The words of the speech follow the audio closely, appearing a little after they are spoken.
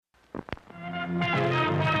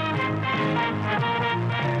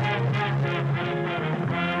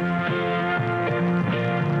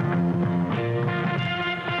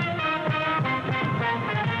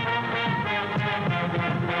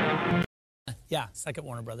Yeah, second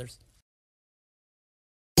Warner Brothers.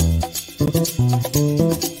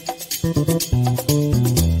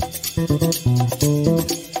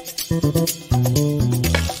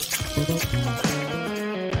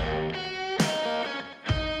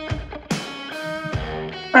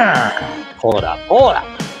 Pull it up. Pull it up.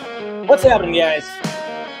 What's happening, guys?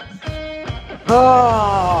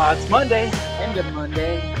 Oh, it's Monday. End of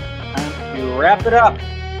Monday. Time to wrap it up.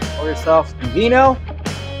 Pour yourself some vino,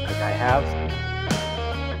 like I have.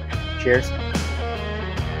 Cheers.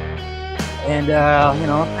 And,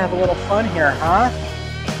 have a little fun here, huh?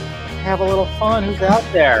 Have a little fun. Who's out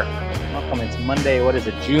there? Welcome. It's Monday. What is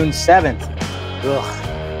it? June 7th.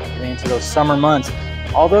 Ugh. Getting into those summer months.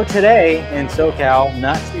 Although today in SoCal,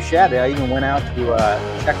 not too shabby. I even went out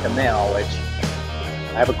to check the mail, which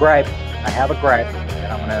I have a gripe.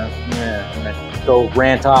 And I'm gonna go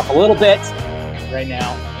rant off a little bit right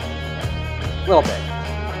now. A little bit.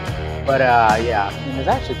 But yeah, it was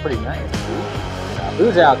actually pretty nice.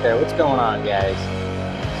 Who's out there? What's going on, guys?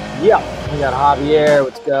 Yeah, we got Javier.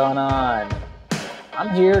 What's going on? I'm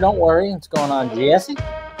here. Don't worry. What's going on, Jesse?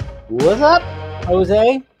 What's up,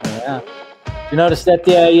 Jose? Yeah. You notice that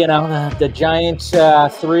the Giants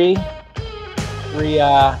three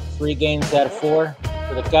games out of 4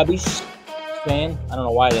 for the Cubbies. Spain. I don't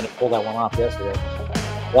know why they didn't pull that one off yesterday.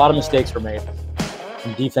 A lot of mistakes were made.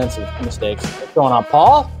 Some defensive mistakes. What's going on,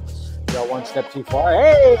 Paul? You got one step too far.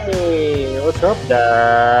 Hey, what's up,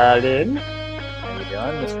 darling? How you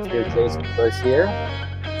doing, Mr. Dear Jason Bush here?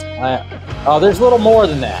 There's a little more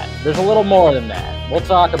than that. We'll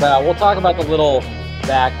talk about the little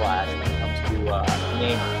backlash when it comes to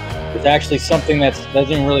Namor. It's actually something that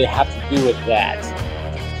doesn't really have to do with that.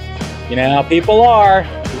 You know how people are.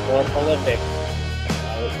 People are prolific.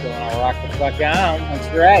 What's going on? Rock the fuck out. That's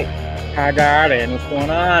right. Hi, darling. What's going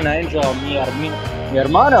on? Angel, mi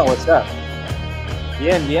hermano. What's up?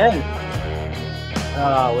 Bien.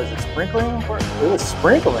 Was it sprinkling? It was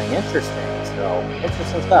sprinkling. Interesting. So,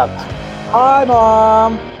 interesting stuff. Hi,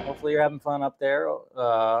 Mom. Hopefully you're having fun up there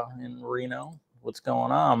in Reno. What's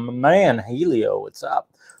going on? My man, Helio, what's up?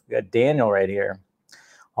 We got Daniel right here.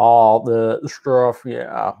 All the stuff.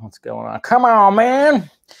 Yeah, what's going on? Come on, man.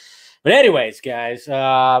 But anyways, guys,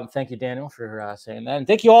 thank you, Daniel, for saying that. And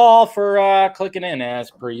thank you all for clicking in as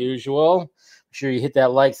per usual. Make sure you hit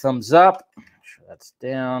that like, thumbs up. Make sure that's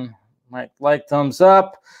down. Like, thumbs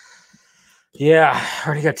up. Yeah,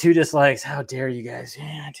 already got 2 dislikes. How dare you guys?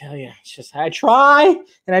 Yeah, I tell you, it's just I try.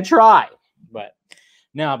 But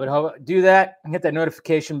no, do that. Hit that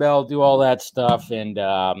notification bell. Do all that stuff. And,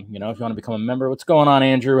 if you want to become a member, what's going on,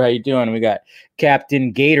 Andrew? How you doing? We got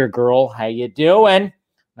Captain Gator Girl. How you doing?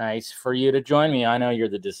 Nice for you to join me. I know you're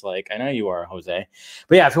the dislike. I know you are, Jose.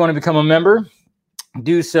 But yeah, if you want to become a member,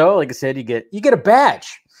 do so. Like I said, you get a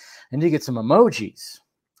badge and you get some emojis.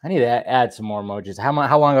 I need to add some more emojis. How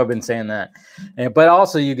long have I been saying that? But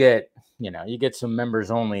also you get some members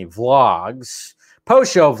only vlogs,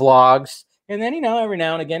 post-show vlogs. And then, every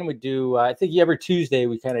now and again we do, I think every Tuesday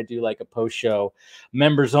we kind of do like a post-show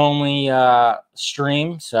members only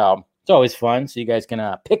stream. So it's always fun. So you guys can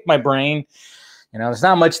pick my brain. There's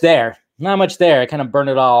not much there. I kind of burned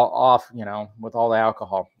it all off, with all the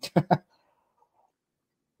alcohol.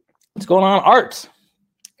 What's going on, Art?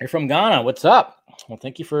 You're from Ghana. What's up? Well,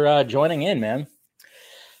 thank you for joining in, man.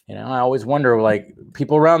 I always wonder, like,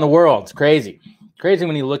 people around the world. It's crazy. Crazy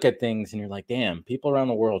when you look at things and you're like, damn, people around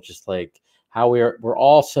the world, just like how we're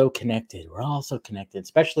all so connected. We're all so connected,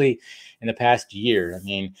 especially in the past year. I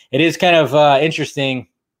mean, it is kind of interesting.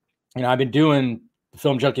 I've been doing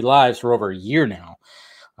Film Junkie Lives for over a year now.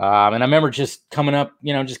 And I remember just coming up,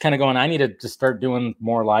 just kind of going, I need to just start doing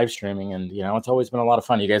more live streaming. And, it's always been a lot of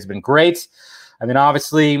fun. You guys have been great. I mean,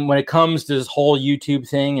 obviously, when it comes to this whole YouTube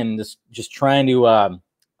thing and just trying to,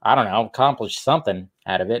 accomplish something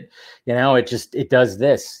out of it, it does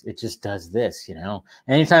this. It just does this,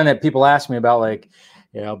 Anytime that people ask me about, like,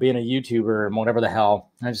 being a YouTuber and whatever the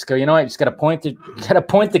hell, I just go, you just got to point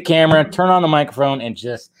the camera, turn on the microphone, and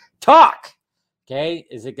just talk. Okay,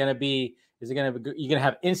 you gonna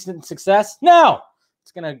have instant success? No,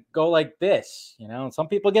 it's gonna go like this, And some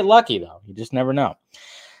people get lucky though. You just never know.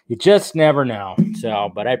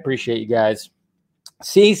 So, but I appreciate you guys.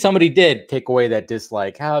 See, somebody did take away that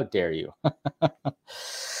dislike. How dare you?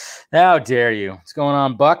 How dare you? What's going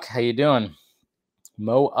on, Buck? How you doing?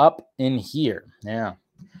 Mo up in here. Yeah.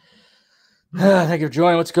 Thank you for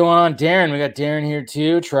joining. What's going on, Darren? We got Darren here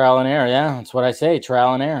too. Trial and error. Yeah, that's what I say.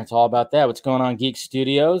 Trial and error. It's all about that. What's going on, Geek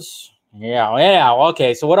Studios? Yeah.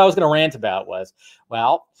 Okay. So what I was going to rant about was,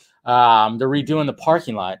 they're redoing the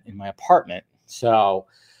parking lot in my apartment. So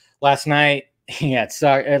last night, Yeah, it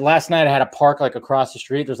sucked. Last night I had to park like across the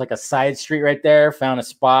street. There's like a side street right there. Found a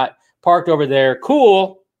spot, parked over there.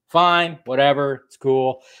 Cool, fine, whatever. It's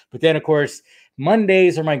cool. But then, of course,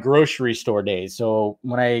 Mondays are my grocery store days. So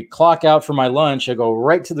when I clock out for my lunch, I go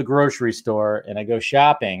right to the grocery store and I go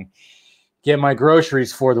shopping, get my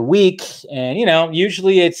groceries for the week. And,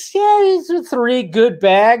 usually it's 3 good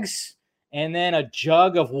bags and then a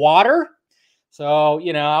jug of water. So,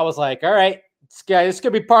 I was like, all right, this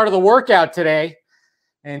could be part of the workout today.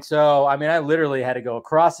 And so, I literally had to go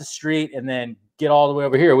across the street and then get all the way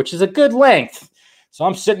over here, which is a good length. So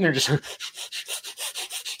I'm sitting there just,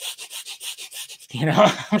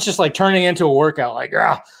 I'm just like turning into a workout. Like,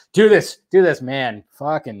 do this, man.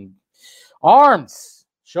 Fucking arms,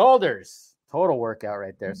 shoulders, total workout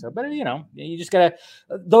right there. So, but you just gotta,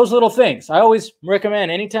 those little things. I always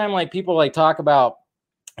recommend anytime like people like talk about,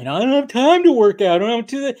 I don't have time to work out. I don't have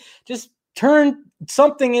to just turn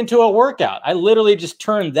something into a workout. I literally just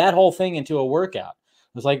turned that whole thing into a workout.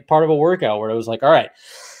 It was like part of a workout where it was like, all right,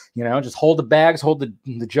 just hold the bags, hold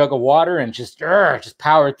the jug of water and just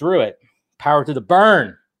power through it. Power to the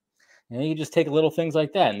burn. And you just take little things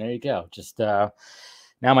like that. And there you go. Just now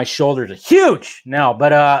my shoulders are huge. No,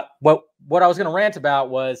 but what I was going to rant about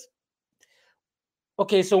was,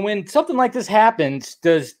 okay, so when something like this happens,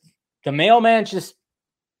 does the mailman just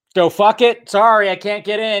go, fuck it, sorry, I can't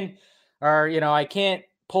get in, or, I can't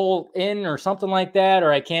pull in or something like that,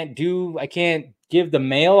 or I can't give the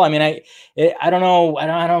mail? I don't know.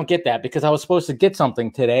 I don't get that, because I was supposed to get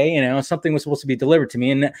something today, something was supposed to be delivered to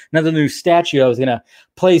me, and another new statue I was going to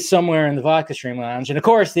play somewhere in the Vodka Stream Lounge. And of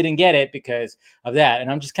course they didn't get it because of that.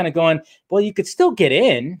 And I'm just kind of going, well, you could still get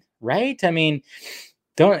in, right? Isn't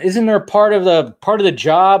there part of the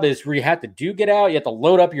job is where you have to get out? You have to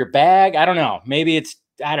load up your bag. I don't know.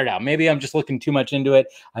 I don't know. Maybe I'm just looking too much into it.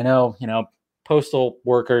 I know, postal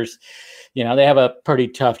workers, they have a pretty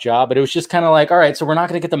tough job, but it was just kind of like, all right, so we're not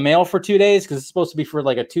going to get the mail for 2 days because it's supposed to be for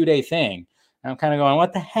like a 2-day thing. And I'm kind of going,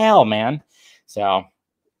 what the hell, man? So,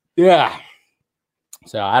 yeah.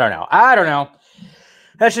 So I don't know.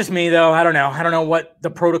 That's just me though. I don't know what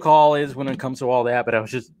the protocol is when it comes to all that, but I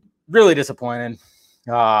was just really disappointed.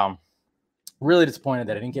 Really disappointed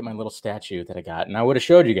that I didn't get my little statue that I got. And I would have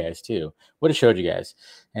showed you guys too.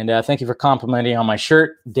 And thank you for complimenting on my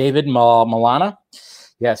shirt, David Milana.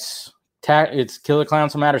 Yes, it's Killer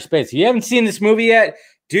Clowns from Outer Space. If you haven't seen this movie yet,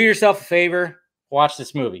 do yourself a favor. Watch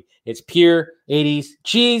this movie. It's pure 80s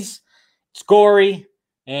cheese. It's gory.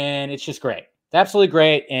 And it's just great. It's absolutely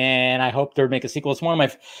great. And I hope they'll make a sequel.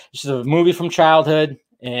 It's just a movie from childhood.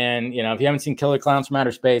 And, if you haven't seen Killer Clowns from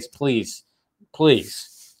Outer Space, please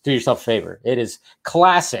do yourself a favor. It is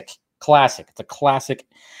classic. It's a classic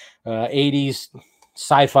 80s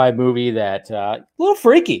sci-fi movie that a little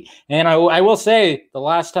freaky. And I will say the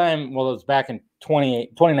last time, well, it was back in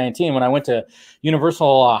 2019 when I went to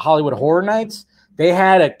Universal Hollywood Horror Nights. They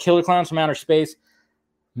had a Killer Clowns from Outer Space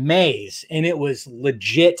maze, and it was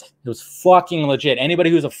legit. It was fucking legit. Anybody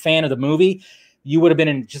who's a fan of the movie, you would have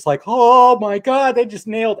been just like, oh my God, they just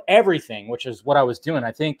nailed everything, which is what I was doing.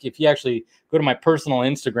 I think if you actually go to my personal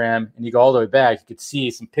Instagram and you go all the way back, you could see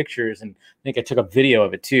some pictures, and I think I took a video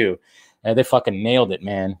of it too. They fucking nailed it,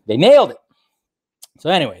 man. They nailed it. So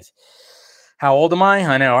anyways, how old am I?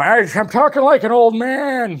 I know. I'm talking like an old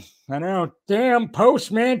man. I know. Damn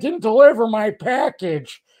postman didn't deliver my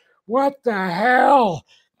package. What the hell?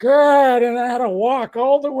 God, and I had to walk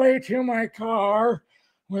all the way to my car.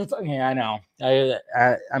 Yeah, I know.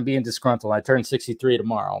 I'm being disgruntled. I turn 63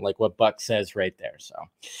 tomorrow, like what Buck says right there. So,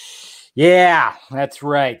 yeah, that's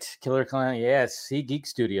right. Killer Clown. Yes, see, Geek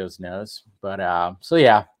Studios knows. But so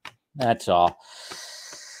yeah, that's all.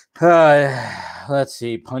 Let's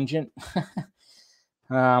see, Pungent.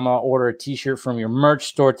 I'm gonna order a T-shirt from your merch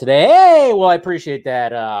store today. Hey, well, I appreciate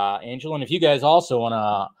that, Angel. And if you guys also want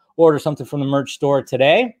to order something from the merch store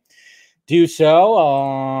today, do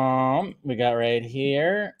so. We got right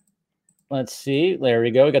here. Let's see. There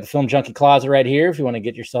we go. We got the Film Junkie closet right here. If you want to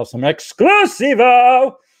get yourself some exclusivo.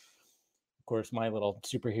 Of course, my little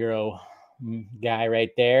superhero guy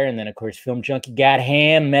right there. And then, of course, Film Junkie got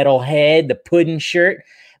ham, metalhead, the pudding shirt.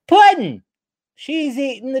 Pudding! She's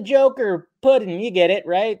eating the Joker pudding. You get it,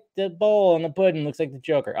 right? The bowl and the pudding looks like the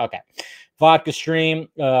Joker. Okay. Vodka Stream,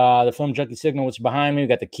 the Film Junkie signal, which is behind me. We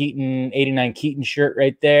got the Keaton, 89 Keaton shirt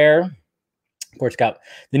right there. Of course, got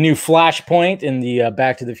the new Flashpoint in the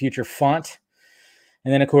Back to the Future font.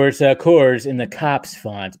 And then, of course, Coors in the Cops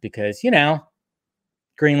font because,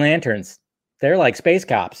 Green Lanterns, they're like space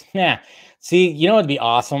cops. Yeah. See, it'd be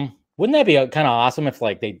awesome. Wouldn't that be kind of awesome if,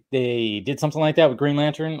 like, they did something like that with Green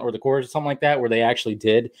Lantern or the Coors or something like that where they actually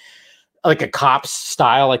did like a cop's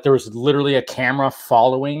style. Like there was literally a camera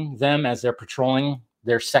following them as they're patrolling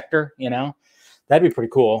their sector, you know? That'd be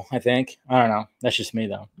pretty cool, I think. I don't know. That's just me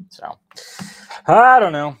though. So I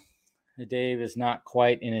don't know. Dave is not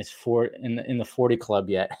quite in his in the 40 club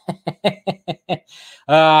yet.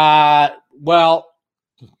 Well,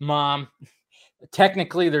 Mom,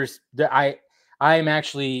 technically I am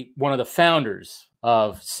actually one of the founders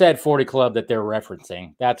of said 40 club that they're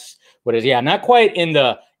referencing. That's what it is. Yeah, not quite in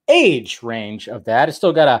the age range of that. It's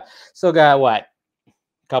still got what?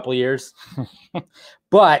 A couple years.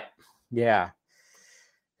 But yeah.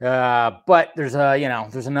 But there's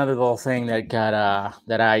there's another little thing that got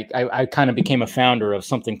that I kind of became a founder of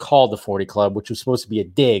something called the 40 Club, which was supposed to be a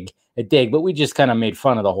dig, but we just kind of made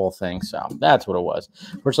fun of the whole thing. So that's what it was.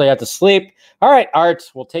 Fortunately, I have to sleep. All right, Art,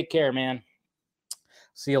 well, take care, man.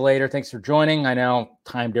 See you later. Thanks for joining. I know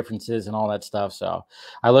time differences and all that stuff. So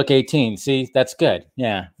I look 18. See, that's good.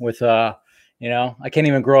 Yeah. With I can't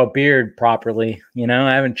even grow a beard properly. I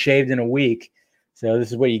haven't shaved in a week. So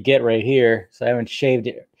this is what you get right here. So I haven't shaved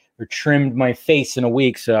it or trimmed my face in a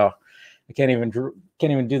week. So I can't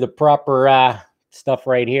even do the proper stuff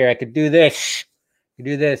right here. I could do this,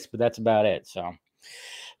 but that's about it. So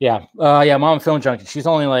yeah. Mom Film Junkie. She's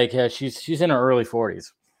only like, she's in her early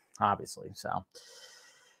 40s, obviously. So,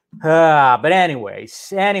 but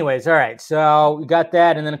anyways, all right. So we got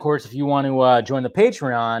that. And then of course, if you want to join the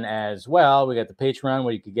Patreon as well, we got the Patreon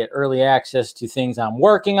where you could get early access to things I'm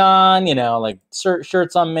working on, like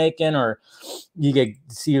shirts I'm making, or you get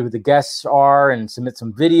to see who the guests are and submit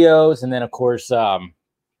some videos. And then of course,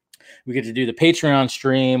 we get to do the Patreon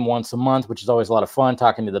stream once a month, which is always a lot of fun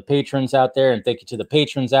talking to the patrons out there. And thank you to the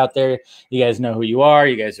patrons out there. You guys know who you are.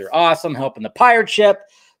 You guys are awesome, helping the pirate ship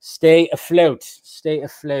stay afloat.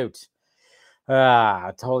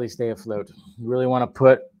 Totally stay afloat. You really want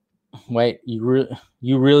to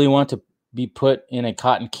you really want to be put in a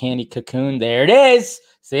cotton candy cocoon? There it is.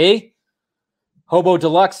 See? Hobo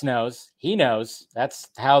Deluxe knows. He knows. That's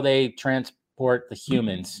how they transport the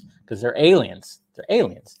humans, because they're aliens.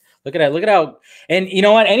 Look at how, and you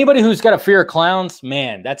know what? Anybody who's got a fear of clowns,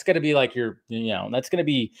 man, that's going to be like that's going to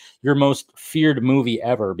be your most feared movie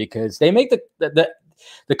ever, because they make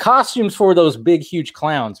the costumes for those big, huge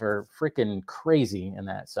clowns are freaking crazy in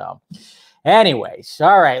that. So anyways,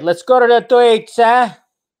 all right, let's go to the tweets,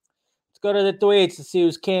 Let's go to the tweets to see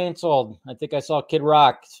who's canceled. I think I saw Kid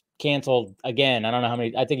Rock canceled again. I don't know how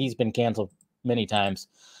many. I think he's been canceled many times.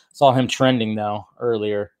 Saw him trending, though,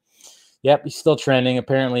 earlier. Yep, he's still trending.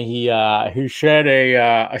 Apparently, he said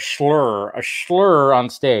a slur on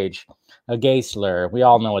stage, a gay slur. We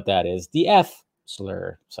all know what that is, the F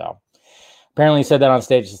slur. So apparently, he said that on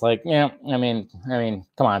stage. It's like, yeah, I mean,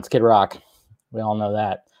 come on, it's Kid Rock. We all know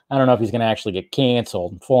that. I don't know if he's going to actually get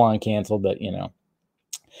canceled, full on canceled, but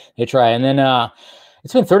they try. And then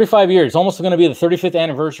it's been 35 years, almost going to be the 35th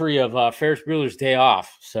anniversary of Ferris Bueller's Day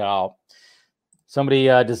Off. So somebody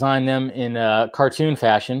designed them in cartoon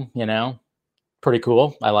fashion, pretty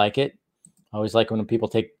cool. I like it. I always like when people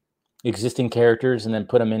take existing characters and then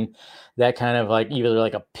put them in that kind of like either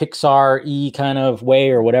like a Pixar-y kind of way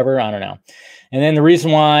or whatever. I don't know. And then the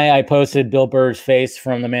reason why I posted Bill Burr's face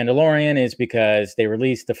from The Mandalorian is because they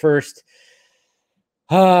released the first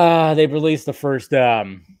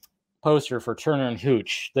poster for Turner and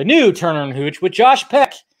Hooch, the new Turner and Hooch with Josh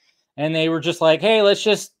Peck. And they were just like, hey, let's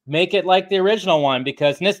just make it like the original one,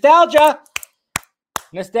 because nostalgia,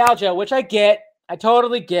 which I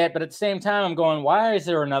totally get. But at the same time, I'm going, why is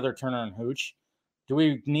there another Turner and Hooch? Do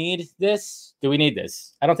we need this?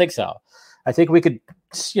 I don't think so. I think we could,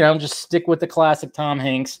 just stick with the classic Tom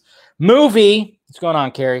Hanks movie. What's going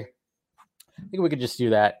on, Carrie? I think we could just do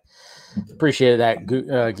that. Appreciated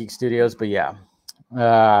that, Geek Studios. But yeah.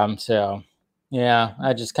 So, yeah,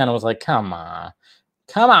 I just kind of was like, come on,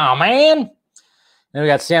 man. Then we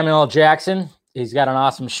got Samuel L. Jackson. He's got an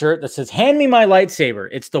awesome shirt that says, hand me my lightsaber.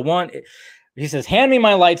 It's the one. He says, hand me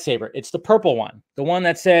my lightsaber. It's the purple one. The one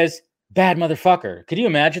that says, bad motherfucker. Could you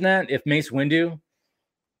imagine that if Mace Windu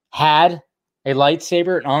had a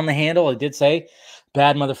lightsaber and on the handle it did say,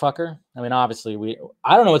 bad motherfucker? I mean, obviously,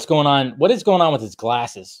 I don't know what's going on. What is going on with his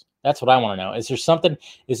glasses? That's what I want to know. Is there something?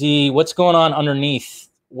 What's going on underneath?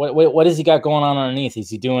 What has he got going on underneath? Is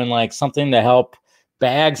he doing like something to help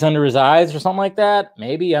bags under his eyes or something like that?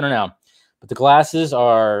 Maybe, I don't know. But the glasses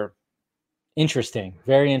are interesting.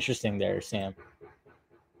 Very interesting there, Sam.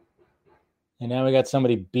 And now we got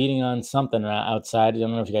somebody beating on something outside. I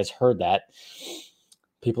don't know if you guys heard that.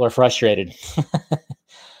 People are frustrated.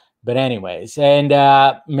 But anyways, and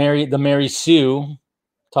Mary Sue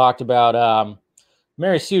talked about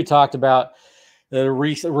the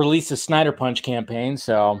release of Snyder Punch campaign.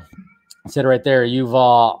 So I said it right there. You've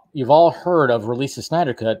all heard of release the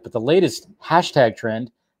Snyder Cut, but the latest hashtag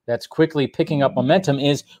trend that's quickly picking up momentum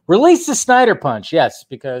is release the Snyder Punch. Yes,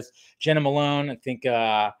 because Jenna Malone, I think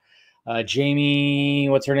Jamie,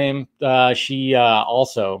 what's her name? She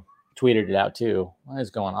also tweeted it out too. What is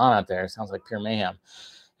going on out there? It sounds like pure mayhem.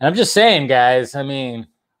 And I'm just saying, guys. I mean,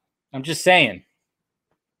 I'm just saying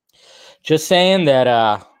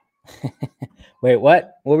that. Wait,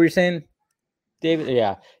 what? What were you saying, David?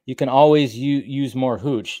 Yeah, you can always use more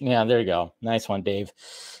hooch. Yeah, there you go. Nice one, Dave.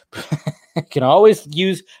 You can always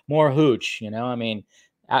use more hooch. You know, I mean,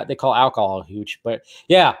 they call alcohol hooch, but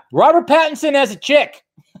yeah, Robert Pattinson as a chick.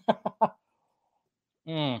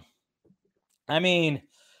 I mean,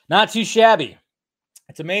 not too shabby.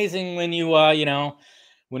 It's amazing when you,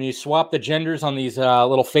 when you swap the genders on these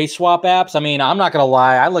little face swap apps. I mean, I'm not gonna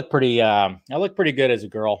lie, I look pretty good as a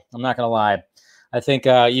girl. I'm not gonna lie. I think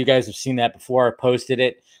you guys have seen that before. I posted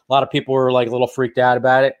it. A lot of people were like a little freaked out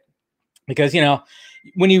about it because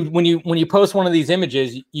when you post one of these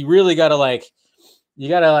images, you really gotta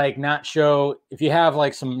not show. If you have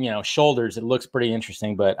like some shoulders, it looks pretty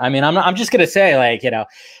interesting. But I mean, I'm just gonna say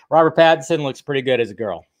Robert Pattinson looks pretty good as a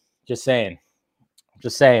girl. Just saying.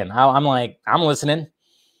 I'm listening.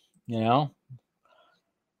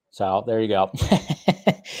 So there you go.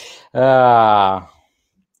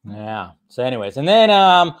 Yeah. So anyways, and then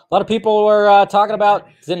a lot of people were talking about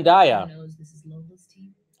Zendaya.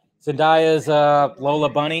 Zendaya's Lola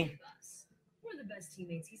Bunny. One of the best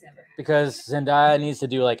teammates he's ever had. Because Zendaya needs to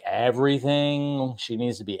do like everything. She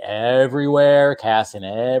needs to be everywhere, casting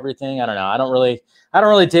everything. I don't know. I don't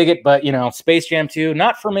really dig it, but Space Jam 2,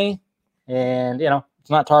 not for me. And it's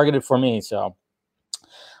not targeted for me. So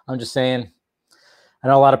I'm just saying. I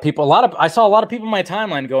know I saw a lot of people in my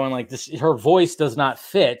timeline going like this. Her voice does not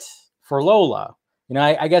fit for Lola.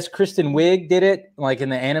 I guess Kristen Wiig did it like in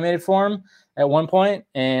the animated form at one point,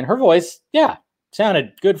 and her voice, yeah,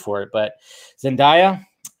 sounded good for it. But Zendaya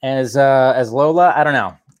as Lola, I don't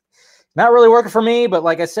know. Not really working for me, but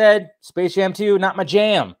like I said, Space Jam 2, not my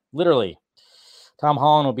jam, literally. Tom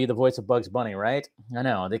Holland will be the voice of Bugs Bunny, right? I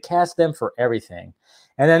know. They cast them for everything.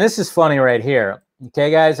 And then this is funny right here.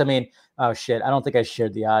 Okay, guys? I mean, oh, shit. I don't think I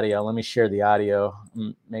shared the audio. Let me share the audio.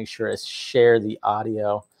 Make sure I share the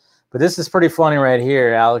audio. But this is pretty funny right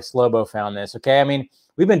here. Alex Lobo found this, okay? I mean,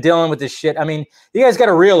 we've been dealing with this shit. I mean, you guys got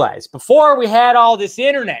to realize, before we had all this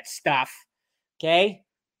internet stuff, okay,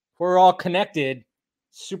 we're all connected,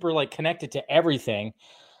 super, connected to everything,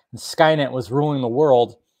 and Skynet was ruling the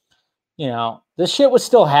world, this shit was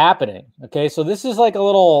still happening, okay? So this is like a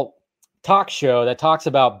little talk show that talks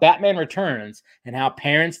about Batman Returns and how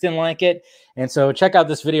parents didn't like it. And so check out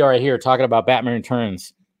this video right here talking about Batman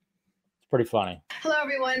Returns. It's pretty funny. Hello,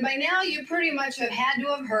 everyone. By now, you pretty much have had to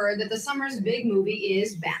have heard that the summer's big movie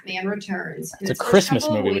is Batman Returns. It's a Christmas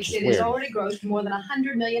movie, which is weird. It has already grossed more than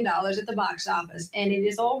 $100 million at the box office, and it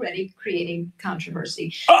is already creating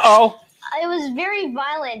controversy. Uh-oh. It was very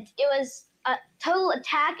violent. It was a total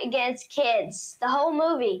attack against kids, the whole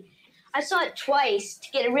movie. I saw it twice to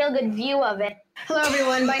get a real good view of it. Hello,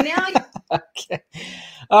 everyone. By now... Okay.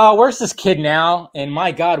 Where's this kid now? And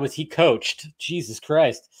my God, was he coached? Jesus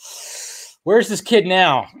Christ. Where's this kid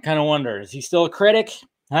now? Kind of wonder. Is he still a critic?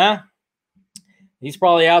 Huh? He's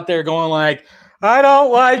probably out there going like, I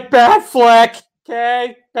don't like Batfleck.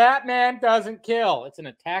 Okay? Batman doesn't kill. It's an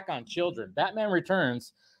attack on children. Batman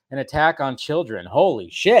Returns, an attack on children. Holy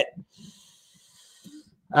shit.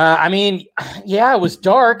 I mean, yeah, it was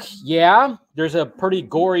dark. Yeah, there's a pretty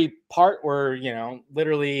gory part where,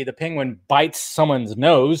 literally the penguin bites someone's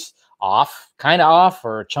nose off, kind of off,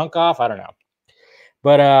 or a chunk off. I don't know.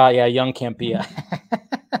 But, yeah, young Campia.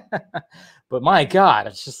 But my God,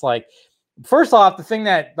 it's just like, first off, the thing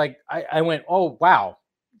that, I went, oh, wow,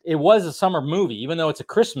 it was a summer movie, even though it's a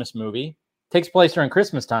Christmas movie. Takes place during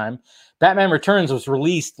Christmas time. Batman Returns was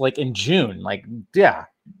released, in June. Yeah.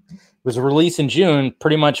 It was released in June,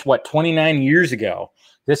 pretty much, 29 years ago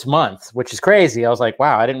this month, which is crazy. I was like,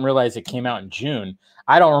 wow, I didn't realize it came out in June.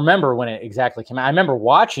 I don't remember when it exactly came out. I remember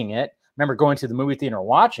watching it. I remember going to the movie theater and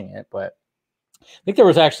watching it, but I think there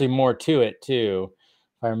was actually more to it, too,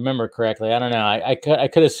 if I remember correctly. I don't know. I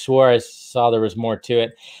could have swore I saw there was more to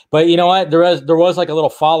it. But you know what? There was a little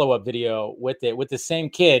follow-up video with it, with the same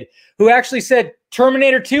kid who actually said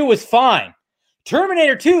Terminator 2 was fine.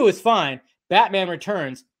 Terminator 2 was fine. Batman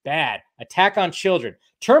Returns, bad. Attack on children.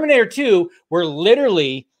 Terminator 2, where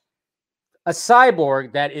literally a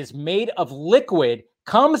cyborg that is made of liquid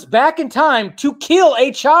comes back in time to kill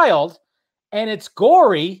a child, and it's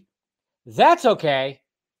gory. That's okay.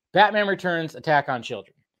 Batman Returns, attack on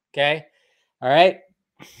children. Okay? All right?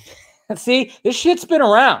 See, this shit's been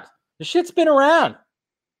around. The shit's been around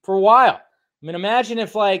for a while. I mean, imagine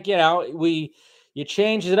if, like, you know, you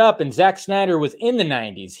changed it up and Zack Snyder was in the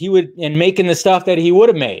 90s. He would, and making the stuff that he would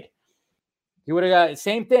have made. He would have got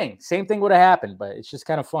same thing. Same thing would have happened, but it's just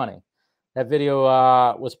kind of funny. That video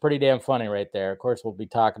was pretty damn funny right there. Of course, we'll be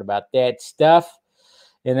talking about that stuff.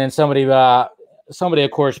 And then somebody,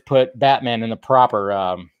 of course, put Batman in the proper.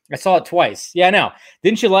 I saw it twice. Yeah, I know.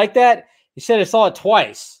 Didn't you like that? He said I saw it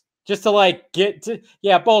twice. Just to, like, get to,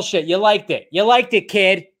 yeah, bullshit. You liked it. You liked it,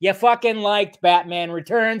 kid. You fucking liked Batman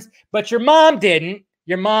Returns, but your mom didn't.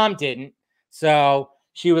 Your mom didn't. So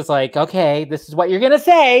she was like, okay, this is what you're going to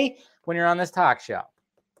say when you're on this talk show.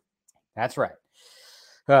 That's right.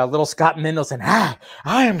 Little Scott Mendelson. Hi,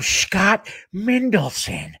 I am Scott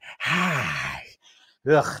Mendelson. Hi.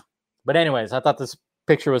 Ugh. But anyways, I thought this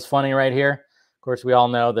picture was funny right here. Of course, we all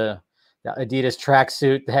know the Adidas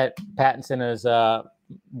tracksuit that Pattinson has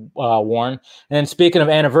worn. And then speaking of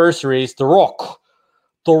anniversaries, The Rock.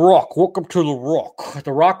 Welcome to The Rock.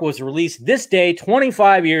 The Rock was released this day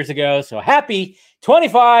 25 years ago. So happy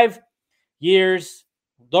 25 years,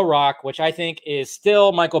 The Rock, which I think is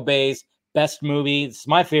still Michael Bay's best movie. This is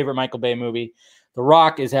my favorite Michael Bay movie. The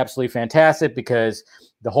Rock is absolutely fantastic because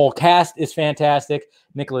the whole cast is fantastic.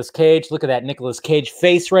 Nicolas Cage, look at that Nicolas Cage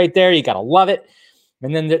face right there. You got to love it.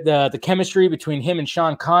 And then the chemistry between him and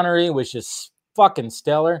Sean Connery was just fucking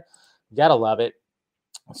stellar. You got to love it.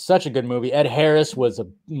 Such a good movie. Ed Harris was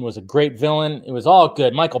a great villain. It was all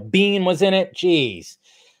good. Michael Biehn was in it. Jeez.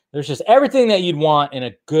 There's just everything that you'd want in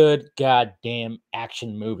a good goddamn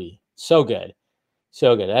action movie. So good.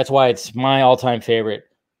 So good. That's why it's my all-time favorite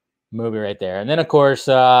movie right there. And then, of course,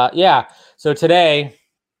 yeah. So today,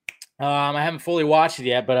 I haven't fully watched it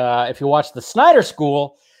yet, but if you watch the Snyder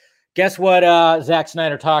School, guess what Zack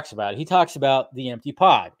Snyder talks about? He talks about the empty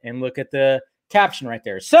pod. And look at the caption right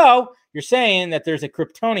there. So you're saying that there's a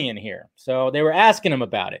Kryptonian here. So they were asking him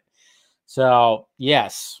about it. So,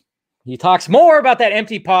 yes. He talks more about that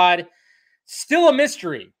empty pod. Still a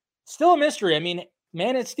mystery. Still a mystery. I mean,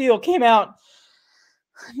 Man of Steel came out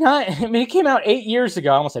it came out 8 years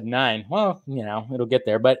ago. I almost said 9. Well, you know, it'll get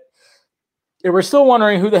there. But we're still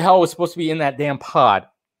wondering who the hell was supposed to be in that damn pod.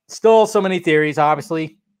 Still so many theories,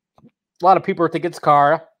 obviously. A lot of people think it's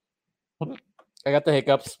Kara. I got the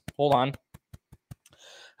hiccups. Hold on.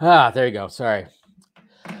 There you go. Sorry.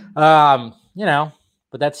 You know,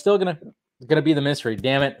 but that's still gonna be the mystery.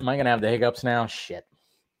 Damn it. Am I gonna have the hiccups now? Shit.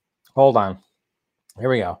 Hold on.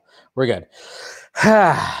 Here we go. We're good. All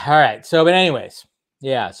right. So, but anyways.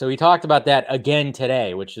 Yeah, so we talked about that again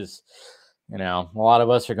today, which is, you know, a lot of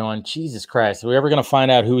us are going, Jesus Christ, are we ever going to find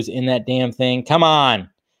out who's in that damn thing? Come on.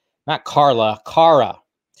 Not Carla, Kara.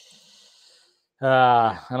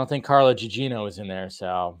 I don't think Carla Gugino is in there,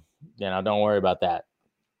 so, you know, don't worry about that.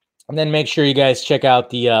 And then make sure you guys check out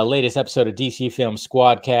the latest episode of DC Film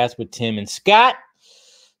Squadcast with Tim and Scott.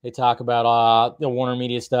 They talk about the Warner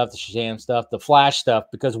Media stuff, the Shazam stuff, the Flash stuff,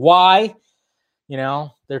 because why? You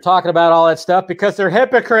know, they're talking about all that stuff because they're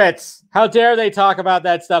hypocrites. How dare they talk about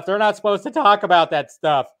that stuff? They're not supposed to talk about that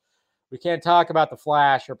stuff. We can't talk about the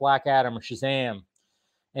Flash or Black Adam or Shazam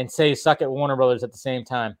and say suck at Warner Brothers at the same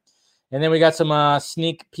time. And then we got some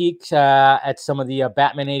sneak peeks at some of the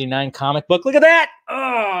Batman 89 comic book. Look at that.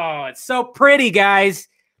 Oh, it's so pretty, guys.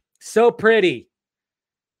 So pretty.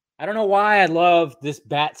 I don't know why I love this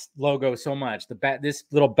bat logo so much. This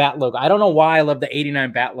little bat logo. I don't know why I love the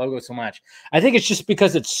 89 bat logo so much. I think it's just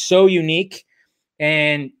because it's so unique.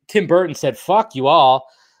 And Tim Burton said, fuck you all.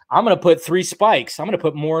 I'm going to put 3 spikes. I'm going to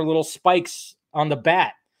put more little spikes on the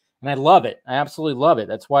bat. And I love it. I absolutely love it.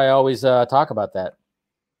 That's why I always talk about that.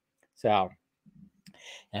 So,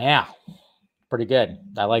 yeah, pretty good.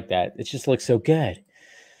 I like that. It just looks so good.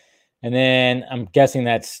 And then I'm guessing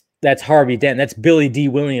that's Harvey Dent. That's Billy D.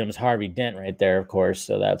 Williams, Harvey Dent right there, of course.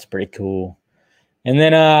 So that's pretty cool. And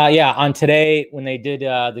then, yeah, on today when they did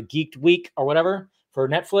the Geeked Week or whatever for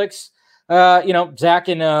Netflix, you know, Zach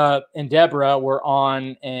and Deborah were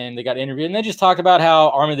on and they got interviewed. And they just talked about how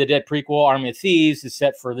Army of the Dead prequel, Army of Thieves, is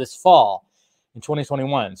set for this fall in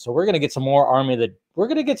 2021. So we're gonna get some more Army of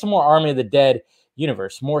the Dead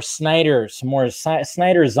universe, more Snyder, some more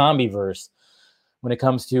Snyder zombie verse when it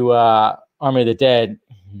comes to Army of the Dead.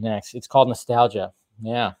 Next, it's called nostalgia.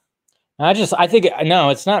 Yeah, I think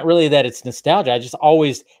no, it's not really that it's nostalgia. I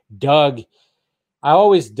always dug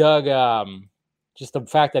just the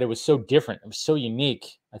fact that it was so different. It was so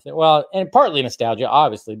unique. I think, well, and partly nostalgia,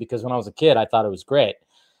 obviously, because when I was a kid, I thought it was great.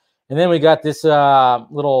 And then we got this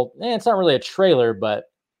little, it's not really a trailer, but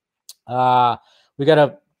we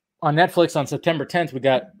got on Netflix on September 10th, we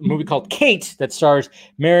got a movie called Kate that stars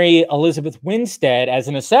Mary Elizabeth Winstead as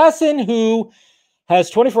an assassin who has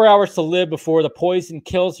 24 hours to live before the poison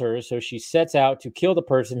kills her, so she sets out to kill the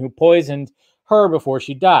person who poisoned her before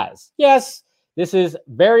she dies. Yes, this is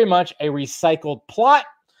very much a recycled plot.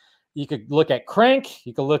 You could look at Crank.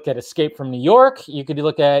 You could look at Escape from New York. You could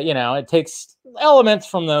look at, it takes elements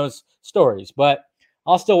from those stories. But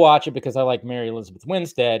I'll still watch it because I like Mary Elizabeth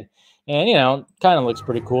Winstead. And, kind of looks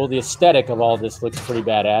pretty cool. The aesthetic of all this looks pretty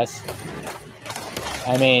badass.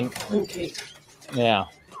 I mean, Okay. Yeah,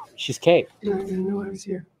 she's Kate. They're not gonna know I was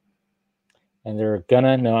here. And they're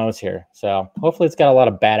gonna know I was here. So hopefully it's got a lot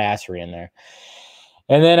of badassery in there.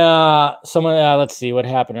 And then someone, let's see what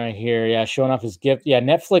happened right here. Yeah, showing off his gift. Yeah,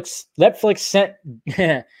 Netflix sent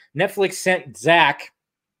Netflix sent Zack,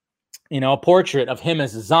 a portrait of him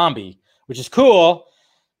as a zombie, which is cool.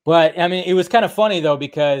 But I mean, it was kind of funny though,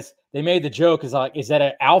 because they made the joke is like, is that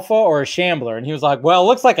an alpha or a shambler? And he was like, well, it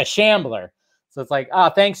looks like a shambler. So it's like,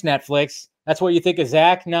 thanks, Netflix. That's what you think of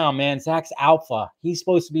Zack? No, man, Zack's alpha. He's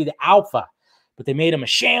supposed to be the alpha, but they made him a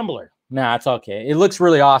shambler. Nah, it's okay. It looks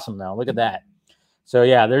really awesome though. Look at that. So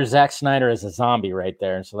yeah, there's Zack Snyder as a zombie right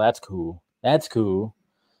there. So that's cool. That's cool.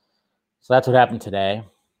 So that's what happened today.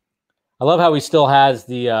 I love how he still has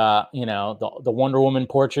the the Wonder Woman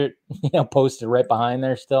portrait, posted right behind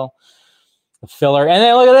there still. The filler. And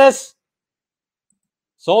then look at this.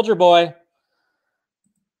 Soldier Boy.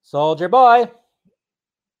 Soldier Boy.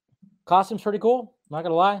 Costume's pretty cool. Not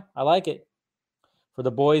gonna lie. I like it. For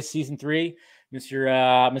The Boys season 3, Mr.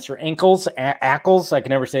 Ackles. I can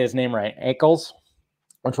never say his name right. Ackles.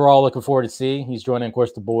 Which we're all looking forward to see. He's joining, of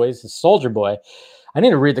course, The Boys. The Soldier Boy. I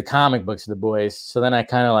need to read the comic books of The Boys, so then I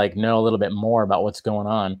kind of know a little bit more about what's going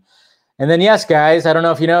on. And then, yes, guys, I don't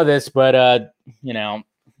know if you know this, but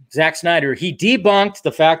Zack Snyder, he debunked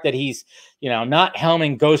the fact that he's not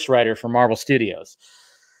helming Ghost Rider for Marvel Studios.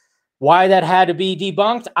 Why that had to be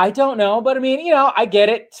debunked, I don't know, but I mean, I get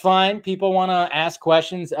it. It's fine. People want to ask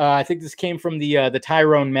questions. I think this came from the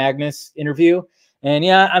Tyrone Magnus interview. And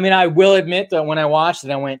yeah, I mean, I will admit that when I watched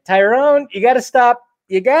it, I went, Tyrone, you got to stop.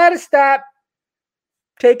 You got to stop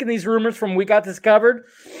taking these rumors from We Got This Covered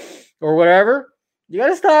or whatever. You got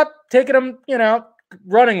to stop taking them,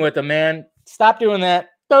 running with them, man. Stop doing that.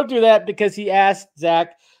 Don't do that, because he asked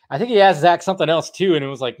Zack. I think he asked Zack something else too. And it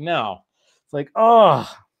was like, no. It's like, oh.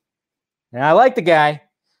 And I like the guy.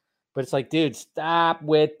 But it's like, dude, stop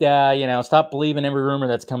with, stop believing every rumor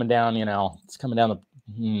that's coming down, it's coming down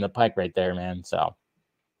the pike right there, man. So,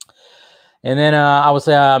 and then I was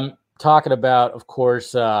talking about, of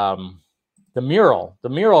course, the mural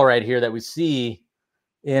right here that we see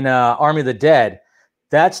in Army of the Dead.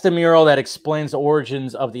 That's the mural that explains the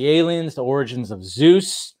origins of the aliens, the origins of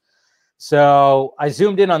Zeus. So I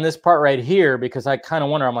zoomed in on this part right here because I kind of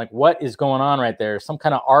wonder, I'm like, what is going on right there? Some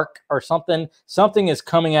kind of arc or something. Something is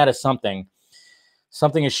coming out of something.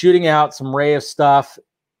 Something is shooting out some ray of stuff.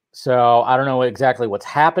 So I don't know exactly what's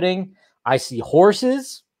happening. I see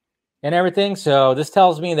horses and everything. So this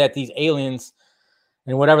tells me that these aliens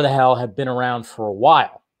and whatever the hell have been around for a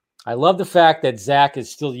while. I love the fact that Zack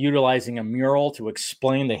is still utilizing a mural to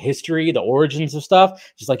explain the history, the origins of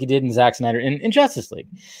stuff, just like he did in Zack Snyder in Justice League.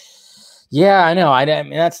 Yeah, I know. I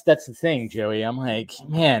mean, that's the thing, Joey. I'm like,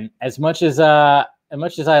 man, as much as I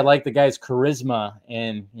like the guy's charisma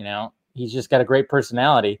and he's just got a great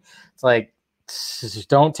personality. It's like, just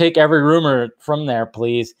don't take every rumor from there,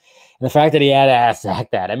 please. And the fact that he had to ask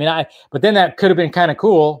Zack that, I mean, but then that could have been kind of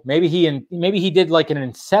cool. Maybe he did like an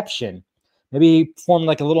inception. Maybe he formed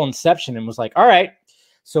like a little inception and was like, all right,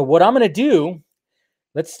 so what I'm going to do,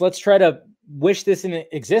 let's try to wish this in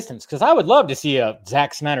existence, because I would love to see a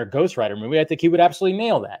Zack Snyder Ghost Rider movie. I think he would absolutely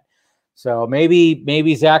nail that. So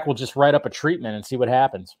maybe Zack will just write up a treatment and see what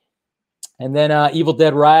happens. And then Evil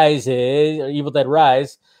Dead Rise,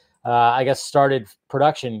 I guess, started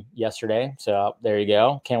production yesterday. So there you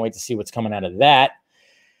go. Can't wait to see what's coming out of that.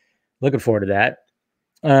 Looking forward to that.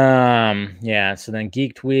 Yeah. So then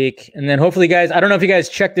Geeked Week, and then hopefully, guys. I don't know if you guys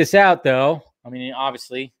check this out though. I mean,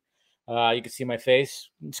 obviously, you can see my face.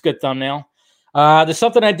 It's a good thumbnail. There's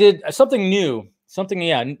something I did, something new,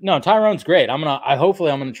 yeah. No, Tyrone's great.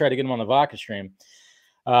 Hopefully I'm gonna try to get him on the Vodka stream,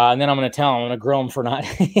 and then I'm gonna tell him, I'm gonna grill him for not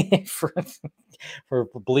for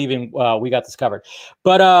believing We Got This Covered.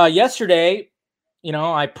 But yesterday,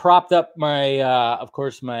 I propped up my, of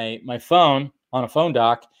course, my phone on a phone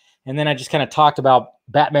dock, and then I just kind of talked about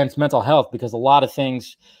Batman's mental health, because a lot of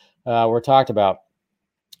things were talked about.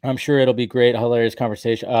 I'm sure it'll be great, hilarious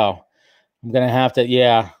conversation. Oh, I'm gonna have to,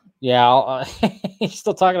 yeah. He's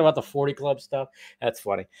still talking about the 40 Club stuff. That's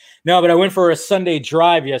funny. No, but I went for a Sunday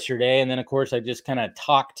drive yesterday, and then of course I just kind of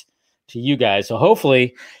talked to you guys. So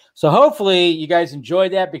hopefully So hopefully you guys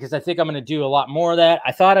enjoyed that, because I think I'm going to do a lot more of that.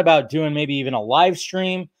 I thought about doing maybe even a live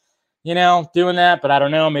stream, doing that, but I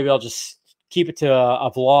don't know. Maybe I'll just keep it to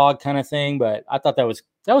a vlog kind of thing. But I thought that was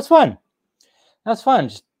fun. That was fun.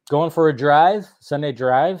 Just going for a drive, Sunday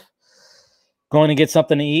drive, going to get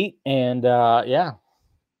something to eat, and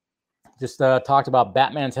just talked about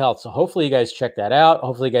Batman's health. So hopefully you guys check that out.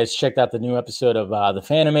 Hopefully you guys checked out the new episode of the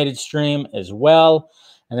Fanimated stream as well.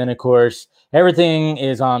 And then, of course, everything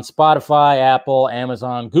is on Spotify, Apple,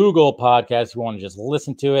 Amazon, Google Podcasts. If you want to just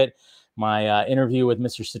listen to it. My interview with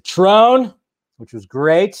Mr. Citrone, which was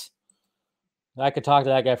great. I could talk to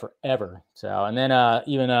that guy forever. So, and then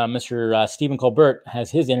even Mr. Stephen Colbert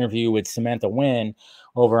has his interview with Samantha Wynn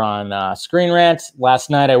over on Screen Rant. Last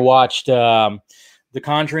night I watched The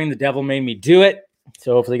Conjuring, The Devil Made Me Do It.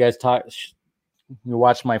 So hopefully you guys you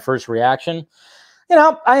watched my first reaction.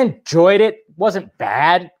 I enjoyed it. It wasn't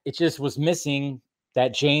bad. It just was missing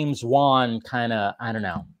that James Wan kind of, I don't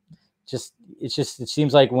know. It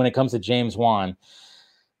seems like when it comes to James Wan,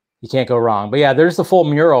 you can't go wrong. But yeah, there's the full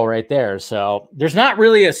mural right there. So there's not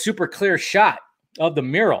really a super clear shot of the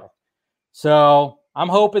mural. So I'm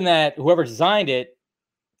hoping that whoever designed it,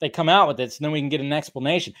 they come out with it so then we can get an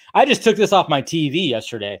explanation. I just took this off my TV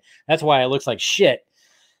yesterday. That's why it looks like shit.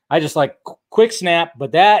 I just quick snap,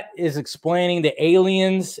 but that is explaining the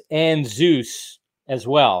aliens and Zeus as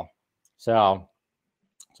well. So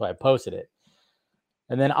I posted it.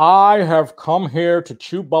 And then I have come here to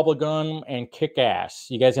chew bubblegum and kick ass.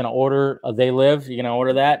 You guys going to order They Live? You going to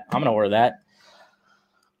order that? I'm going to order that.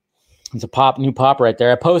 It's a new pop right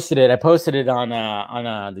there. I posted it on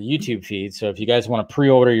the YouTube feed. So if you guys want to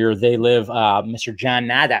pre-order your They Live, Mr. John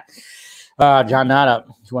Nada, if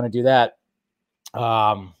you want to do that,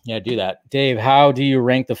 do that. Dave, how do you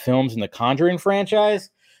rank the films in the Conjuring franchise?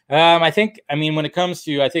 When it comes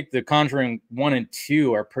to, I think the Conjuring 1 and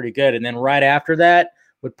 2 are pretty good. And then right after that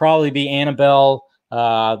would probably be Annabelle,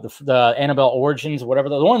 the Annabelle Origins, whatever,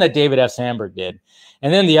 the one that David F. Sandberg did.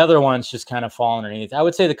 And then the other ones just kind of fall underneath. I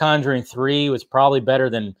would say the Conjuring 3 was probably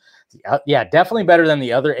better than, definitely better than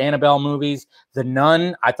the other Annabelle movies. The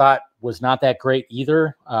Nun, I thought, was not that great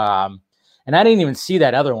either. And I didn't even see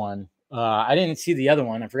that other one. I didn't see the other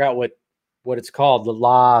one. I forgot what it's called. The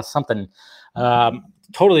Law something.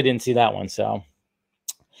 Totally didn't see that one. So,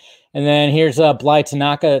 and then here's Bly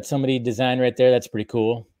Tanaka that somebody designed right there. That's pretty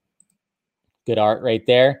cool. Good art right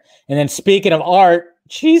there. And then speaking of art,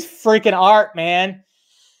 she's freaking art, man.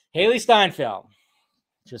 Haley Steinfeld.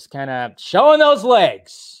 Just kind of showing those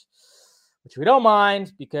legs, which we don't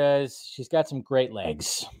mind because she's got some great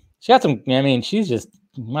legs. She's just,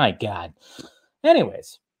 my God.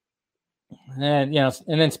 Anyways. And,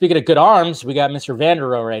 and then speaking of good arms, we got Mr.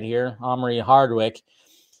 Vanderoe right here, Omri Hardwick,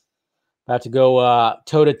 about to go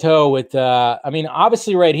toe-to-toe with,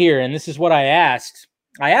 obviously right here, and this is what I asked.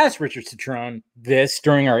 I asked Richard Citrone this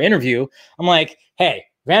during our interview. I'm like, hey,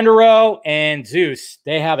 Vanderoe and Zeus,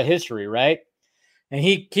 they have a history, right? And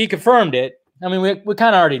he confirmed it. I mean, we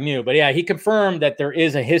kind of already knew, but yeah, he confirmed that there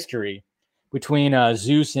is a history between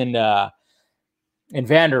Zeus and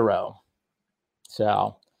Vanderoe.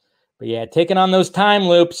 So... But yeah, taking on those time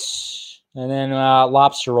loops, and then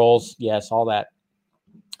lobster rolls. Yes, all that.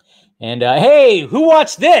 And hey, who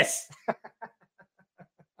watched this?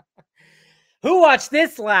 Who watched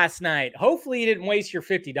this last night? Hopefully you didn't waste your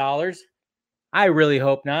 $50. I really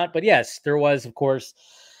hope not. But yes, there was, of course,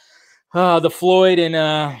 the Floyd and,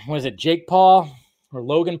 was it Jake Paul or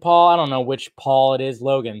Logan Paul? I don't know which Paul it is.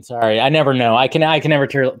 Logan, sorry. I never know. I can never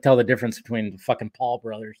tell the difference between the fucking Paul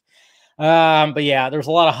brothers. But yeah, there was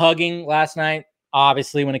a lot of hugging last night,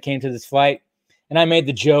 obviously, when it came to this fight. And I made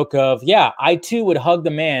the joke of, yeah, I too would hug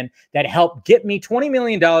the man that helped get me $20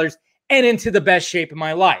 million and into the best shape of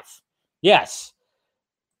my life. Yes.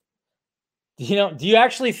 Do you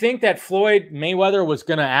actually think that Floyd Mayweather was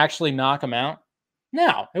going to actually knock him out?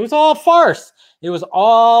 No, it was all farce. Everything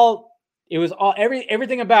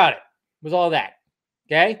about it was all that.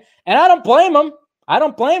 Okay. And I don't blame him.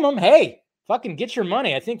 Hey, fucking get your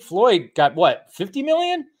money. I think Floyd got what, 50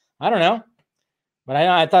 million? I don't know. But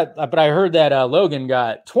I heard that Logan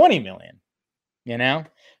got 20 million.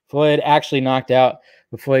 Floyd actually knocked out,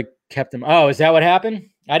 but Floyd kept him. Oh, is that what happened?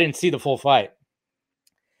 I didn't see the full fight.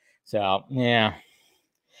 So, yeah.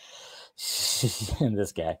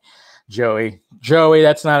 This guy, Joey,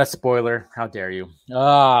 that's not a spoiler. How dare you?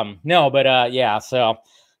 No, but yeah, so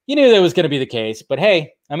you knew that was going to be the case. But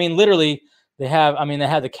hey, literally, they had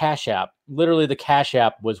the Cash App. Literally, the Cash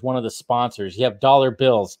App was one of the sponsors. You have dollar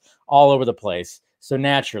bills all over the place. So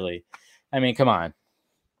naturally, come on.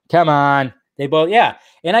 They both, yeah.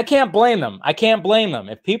 And I can't blame them.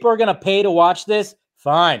 If people are going to pay to watch this,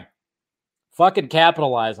 Fine. Fucking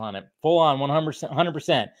capitalize on it. Full on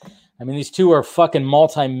 100%. I mean, these two are fucking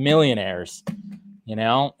multimillionaires, you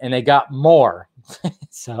know, and they got more.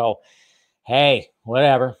 So, hey,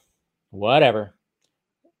 whatever.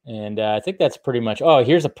 And I think that's pretty much. Oh,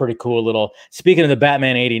 here's a pretty cool little. Speaking of the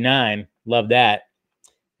Batman 89, love that.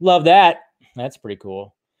 That's pretty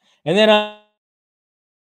cool. And then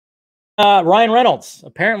Ryan Reynolds,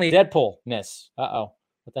 apparently Deadpool-ness. Uh-oh.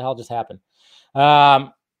 What the hell just happened?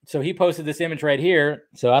 So he posted this image right here.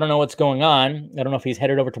 So I don't know what's going on. I don't know if he's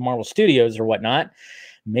headed over to Marvel Studios or whatnot.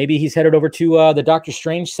 Maybe he's headed over to the Doctor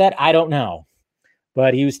Strange set. I don't know.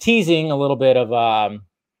 But he was teasing a little bit of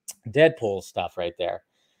Deadpool stuff right there.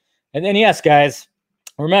 And then, yes, guys,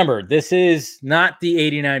 remember, this is not the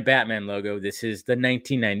 89 Batman logo. This is the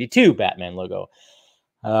 1992 Batman logo.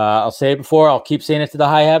 I'll say it before. I'll keep saying it to the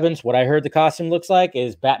high heavens. What I heard the costume looks like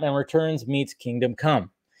is Batman Returns meets Kingdom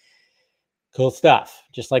Come. Cool stuff.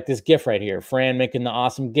 Just like this GIF right here. Fran making the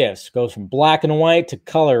awesome GIFs. Goes from black and white to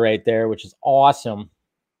color right there, which is awesome.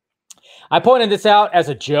 I pointed this out as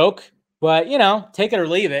a joke, but, you know, take it or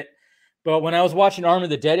leave it. But when I was watching Arm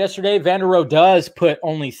of the Dead yesterday, Van der Rohe does put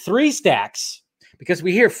only 3 stacks because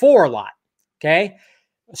we hear 4 a lot, okay?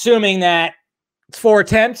 Assuming that it's 4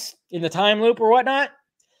 attempts in the time loop or whatnot.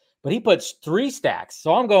 But he puts 3 stacks.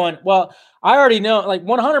 So I'm going, well, I already know, like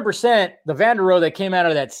 100%, the Van der Rohe that came out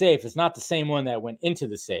of that safe is not the same one that went into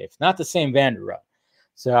the safe. Not the same Van der Rohe.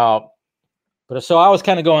 So I was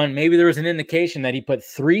kind of going, maybe there was an indication that he put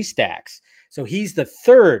 3 stacks. So he's the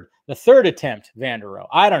third attempt Van der Rohe.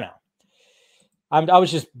 I don't know. I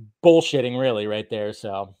was just bullshitting really right there.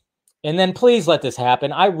 So, and then please let this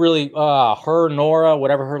happen. I really, Nora,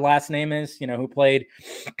 whatever her last name is, you know, who played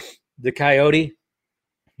the Coyote,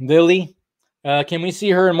 Lily. Can we see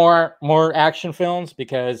her in more action films?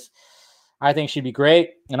 Because I think she'd be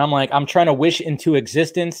great. And I'm trying to wish into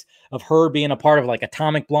existence of her being a part of like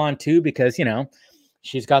Atomic Blonde too, because, you know,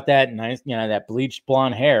 she's got that nice, you know, that bleached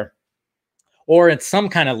blonde hair, or it's some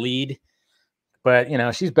kind of lead. But, you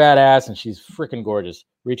know, she's badass and she's freaking gorgeous.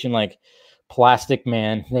 Reaching like Plastic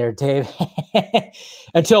Man there, Dave.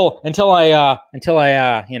 until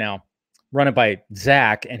I you know, run it by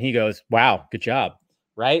Zach and he goes, "Wow, good job."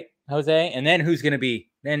 Right, Jose? And then who's going to be,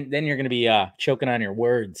 then you're going to be choking on your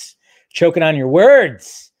words. Choking on your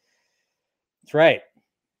words. That's right.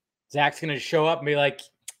 Zach's going to show up and be like,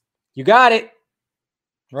 "You got it.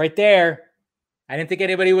 Right there. I didn't think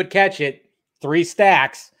anybody would catch it. 3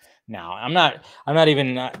 stacks." No, I'm not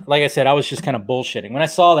even, like I said, I was just kind of bullshitting. When I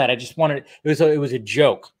saw that, I just wanted, it was a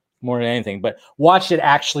joke more than anything, but watch it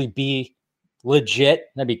actually be legit.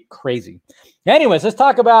 That'd be crazy. Anyways, let's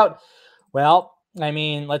talk about,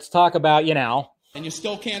 let's talk about, you know. And you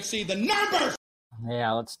still can't see the numbers.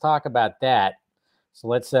 Yeah, let's talk about that. So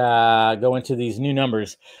let's go into these new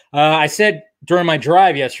numbers. I said during my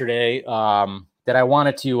drive yesterday that I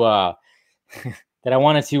wanted to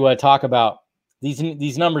talk about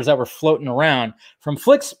these numbers that were floating around from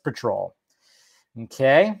Flix Patrol.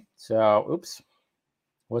 Okay, so oops,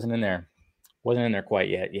 wasn't in there quite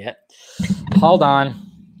yet. Hold on,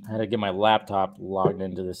 I had to get my laptop logged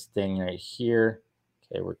into this thing right here.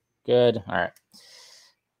 Okay, we're good. All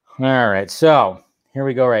right. So here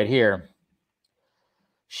we go right here.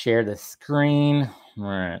 Share the screen. All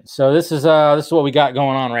right. So this is what we got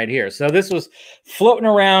going on right here. So this was floating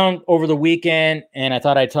around over the weekend, and I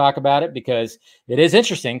thought I'd talk about it because it is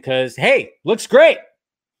interesting. Because hey, looks great.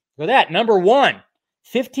 Look at that, number 1,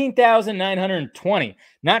 15,920.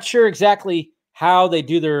 Not sure exactly how they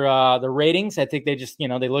do their ratings. I think they just, you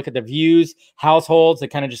know, they look at the views, households. They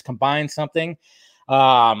kind of just combine something,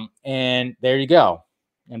 and there you go.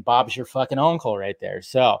 And Bob's your fucking uncle right there.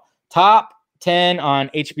 So top 10 on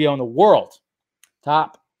HBO in the world.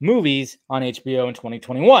 Top movies on HBO in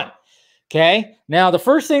 2021. Okay. Now, the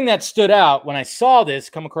first thing that stood out when I saw this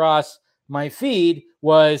come across my feed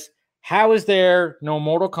was, how is there no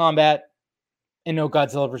Mortal Kombat and no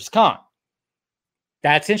Godzilla vs. Kong?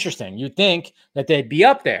 That's interesting. You'd think that they'd be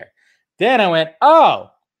up there. Then I went,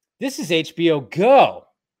 oh, this is HBO Go.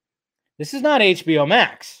 This is not HBO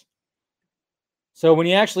Max. So when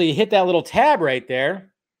you actually hit that little tab right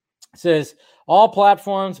there, it says all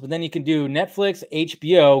platforms, but then you can do Netflix,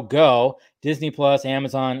 HBO Go, Disney Plus,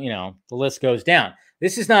 Amazon, you know, the list goes down.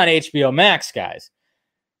 This is not HBO Max, guys.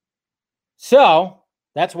 So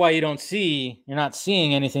that's why you're not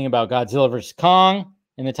seeing anything about Godzilla vs. Kong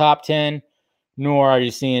in the top 10, nor are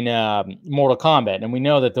you seeing Mortal Kombat. And we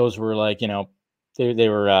know that those were like, you know, they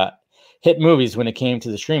were hit movies when it came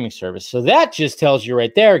to the streaming service. So that just tells you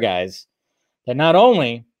right there, guys, that not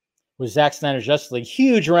only was Zack Snyder's Justice League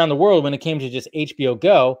huge around the world when it came to just HBO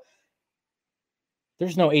Go,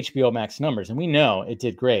 there's no HBO Max numbers, and we know it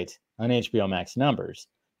did great on HBO Max numbers.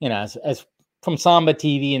 You know, as from Samba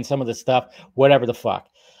TV and some of the stuff, whatever the fuck.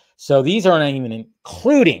 So these aren't even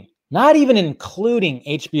including, not even including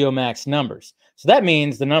HBO Max numbers. So that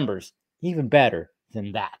means the numbers even better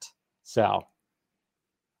than that. So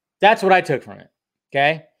that's what I took from it.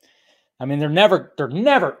 Okay. I mean, they're never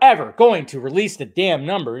ever going to release the damn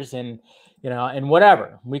numbers, and and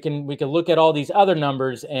whatever. We can look at all these other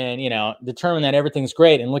numbers and determine that everything's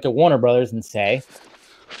great, and look at Warner Brothers and say,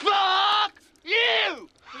 fuck you.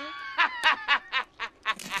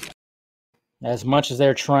 As much as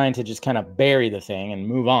they're trying to just kind of bury the thing and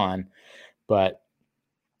move on, but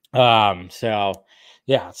so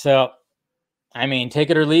I mean, take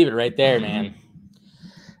it or leave it right there, man.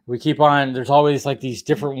 We keep on, there's always like these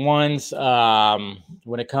different ones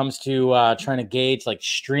when it comes to trying to gauge like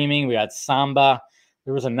streaming. We got Samba.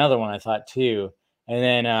 There was another one I thought too.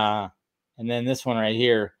 And then this one right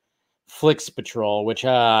here, Flix Patrol, which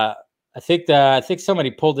I think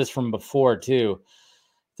somebody pulled this from before too.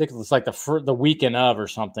 I think it was like the weekend of or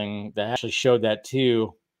something that actually showed that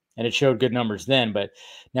too. And it showed good numbers then. But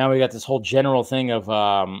now we got this whole general thing of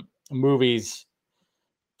movies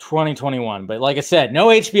 2021. But like I said, no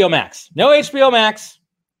HBO Max. No HBO Max.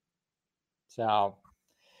 So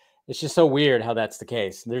it's just so weird how that's the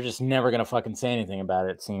case. They're just never going to fucking say anything about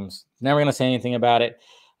it, it seems. Never going to say anything about it.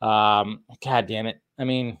 God damn it. I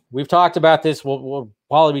mean, we've talked about this. We'll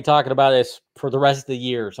probably be talking about this for the rest of the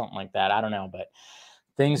year or something like that. I don't know. But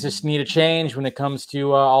things just need to change when it comes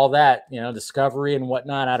to all that, Discovery and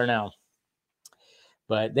whatnot. I don't know.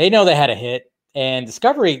 But they know they had a hit. And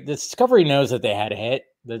Discovery knows that they had a hit.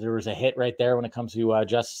 That there was a hit right there when it comes to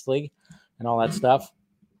Justice League and all that stuff.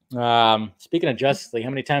 Speaking of Justice League,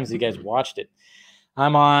 how many times have you guys watched it?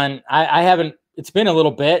 I haven't, it's been a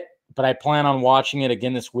little bit, but I plan on watching it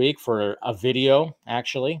again this week for a video,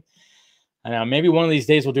 actually. I know, maybe one of these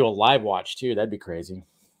days we'll do a live watch too. That'd be crazy.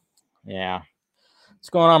 Yeah.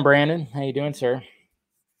 What's going on, Brandon? How you doing, sir?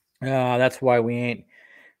 That's why we ain't,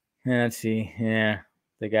 let's see. Yeah.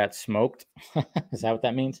 They got smoked. Is that what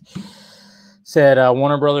that means? Said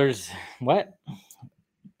Warner Brothers, what?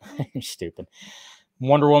 You're stupid.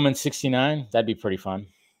 Wonder Woman 69. That'd be pretty fun,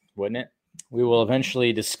 wouldn't it? We will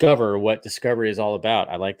eventually discover what Discovery is all about.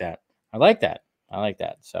 I like that.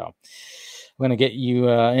 So I'm going to get you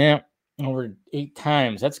over 8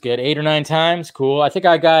 times. That's good. 8 or 9 times. Cool. I think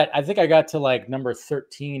I got to like number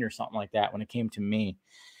 13 or something like that when it came to me.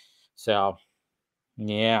 So,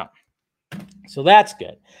 yeah. So that's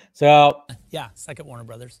good. So, yeah, second Warner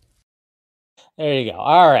Brothers. There you go.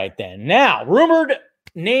 All right, then. Now, rumored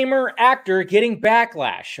Namor actor getting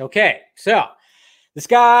backlash. Okay, so this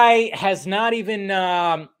guy has not even,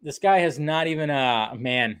 man,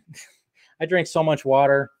 I drank so much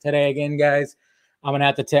water today again, guys. I'm going to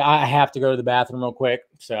have I have to go to the bathroom real quick.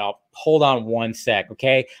 So hold on one sec,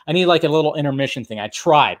 okay? I need like a little intermission thing. I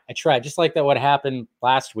tried, just like that what happened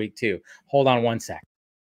last week too. Hold on one sec.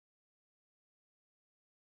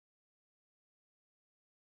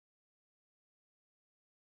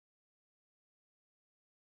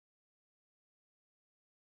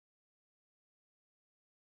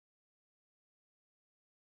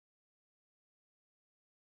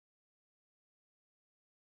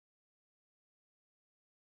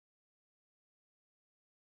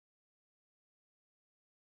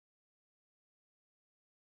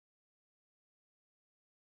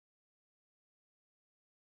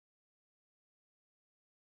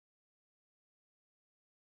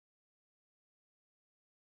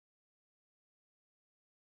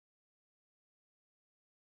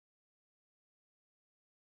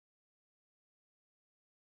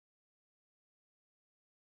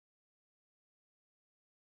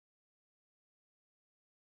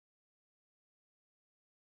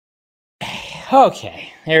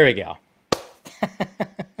 Okay, there we go.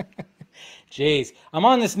 Jeez, I'm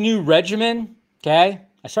on this new regimen, okay?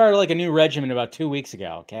 I started like a new regimen about 2 weeks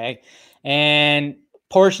ago, okay? And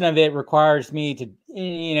portion of it requires me to,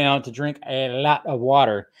 to drink a lot of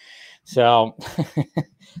water. So,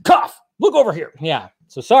 cough, look over here. Yeah,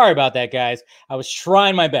 so sorry about that, guys. I was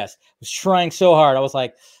trying my best. I was trying so hard. I was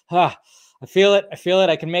like, I feel it.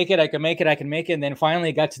 I can make it. And then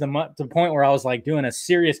finally it got to the point where I was like doing a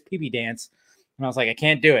serious pee-pee dance. And I was like, I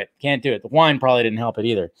can't do it. The wine probably didn't help it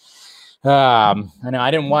either. I know I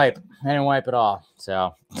didn't wipe at all.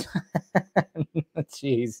 So,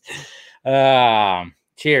 jeez.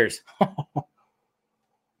 Cheers.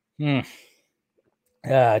 To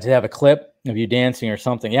have a clip of you dancing or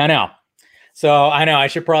something. Yeah, I know. So I know I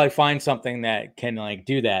should probably find something that can like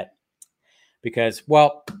do that because,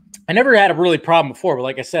 well, I never had a really problem before, but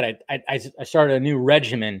like I said, I started a new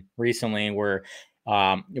regimen recently where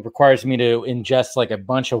it requires me to ingest like a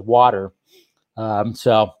bunch of water.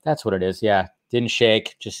 So that's what it is. Yeah, didn't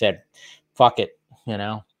shake, just said, fuck it, you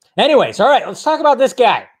know. Anyways, all right, let's talk about this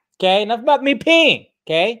guy. Okay, enough about me peeing.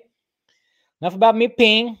 Okay, enough about me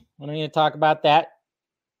peeing. I don't need to talk about that.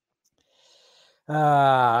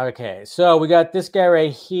 Okay, so we got this guy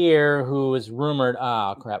right here who is rumored.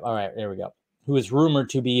 Oh crap! All right, there we go. Who is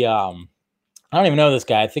rumored to be? I don't even know this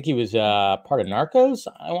guy. I think he was part of Narcos.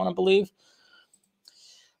 I want to believe.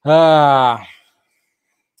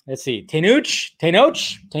 Let's see. Tenoch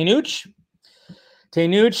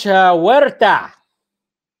Huerta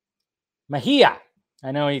Mejia.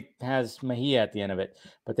 I know he has Mejia at the end of it,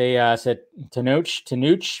 but they said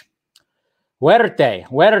Tenoch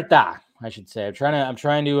Huerta. I should say. I'm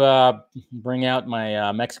trying to bring out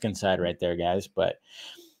my Mexican side right there, guys. But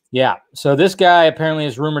yeah, so this guy apparently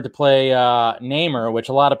is rumored to play Namor, which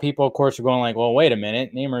a lot of people, of course, are going like, well, wait a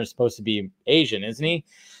minute, Namor is supposed to be Asian, isn't he?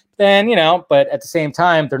 Then, you know, but at the same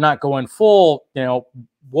time, they're not going full, you know,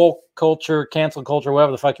 woke culture, cancel culture,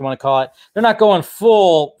 whatever the fuck you want to call it. They're not going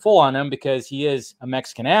full on him because he is a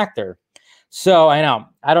Mexican actor. So I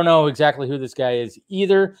don't know exactly who this guy is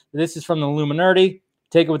either. This is from the Illuminati.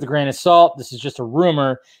 Take it with a grain of salt. This is just a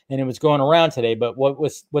rumor, and it was going around today. But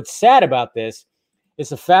what's sad about this is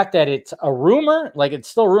the fact that it's a rumor. Like, it's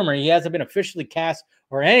still a rumor. He hasn't been officially cast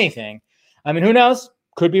or anything. I mean, who knows?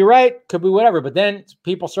 Could be right. Could be whatever. But then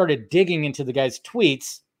people started digging into the guy's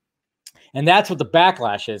tweets, and that's what the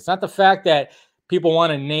backlash is. It's not the fact that people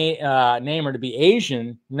want to name her to be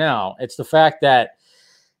Asian. No, it's the fact that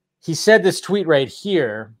he said this tweet right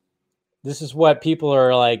here. This is what people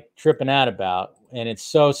are like tripping out about. And it's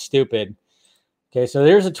so stupid. Okay, so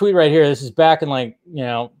there's a tweet right here. This is back in like, you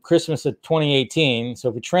know, Christmas of 2018. So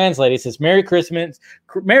if we translate, it says, Merry Christmas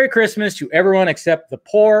to everyone except the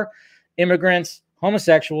poor, immigrants,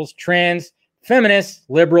 homosexuals, trans, feminists,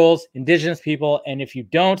 liberals, indigenous people. And if you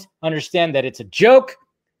don't understand that it's a joke,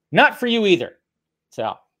 not for you either.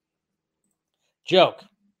 So, joke.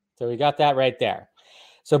 So we got that right there.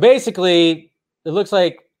 So basically, it looks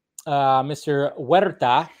like Mr.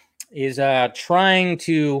 Huerta is trying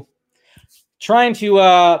to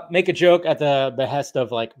make a joke at the behest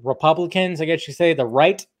of like Republicans, I guess you say, the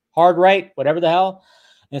right, hard right, whatever the hell.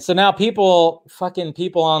 And so now people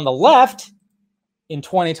on the left in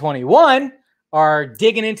 2021 are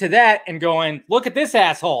digging into that and going, look at this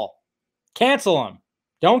asshole. Cancel him.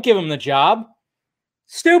 Don't give him the job.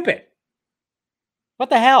 Stupid. What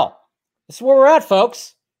the hell? This is where we're at,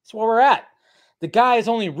 folks. This is where we're at. The guy is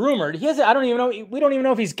only rumored. We don't even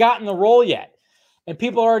know if he's gotten the role yet. And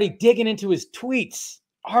people are already digging into his tweets.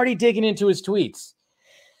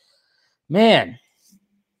 Man.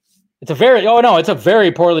 It's a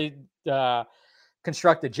very poorly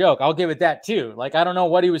constructed joke. I'll give it that too. Like, I don't know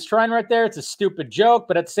what he was trying right there. It's a stupid joke,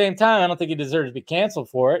 but at the same time, I don't think he deserves to be canceled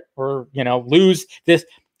for it or, you know, lose this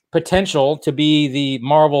potential to be the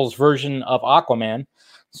Marvel's version of Aquaman.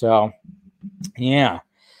 So, yeah.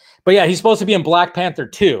 But yeah, he's supposed to be in Black Panther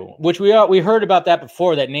 2, which we heard about that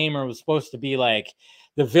before, that Namor was supposed to be like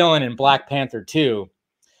the villain in Black Panther 2,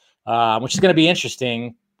 which is going to be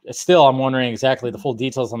interesting. Still, I'm wondering exactly the full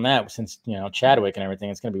details on that since, you know, Chadwick and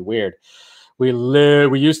everything. It's going to be weird. We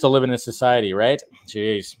used to live in a society, right?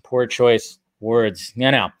 Jeez, poor choice words.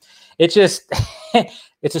 It's just,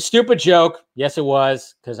 it's a stupid joke. Yes, it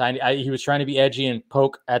was, because he was trying to be edgy and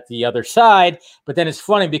poke at the other side. But then it's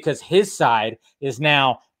funny because his side is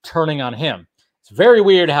now turning on him. It's very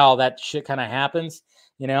weird how that shit kind of happens,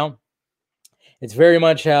 you know? It's very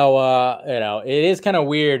much how, you know, it is kind of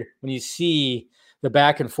weird when you see the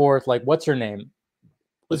back and forth. Like, what's her name?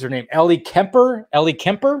 Ellie Kemper,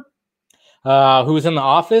 who was in The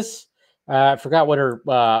Office. I forgot what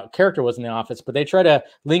her character was in The Office, but they try to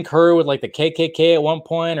link her with like the KKK at one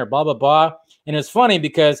point or blah, blah, blah. And it's funny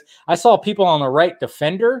because I saw people on the right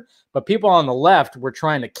defend her, but people on the left were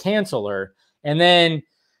trying to cancel her. And then,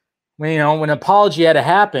 when an apology had to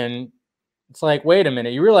happen, it's like, wait a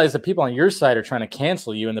minute, you realize the people on your side are trying to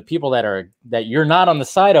cancel you, and the people that you're not on the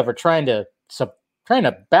side of are trying to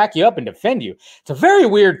back you up and defend you. It's a very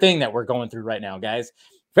weird thing that we're going through right now, guys.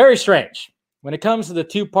 Very strange. When it comes to the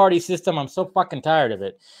two-party system, I'm so fucking tired of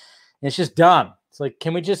it. It's just dumb. It's like,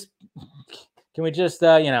 can we just can we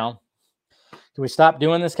stop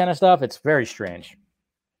doing this kind of stuff? It's very strange.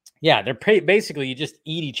 Yeah, they're basically, you just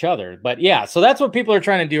eat each other. But yeah, so that's what people are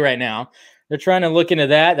trying to do right now. They're trying to look into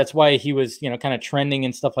that. That's why he was, kind of trending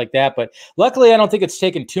and stuff like that. But luckily, I don't think it's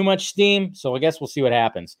taken too much steam. So I guess we'll see what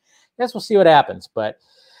happens. But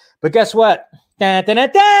But guess what? I can't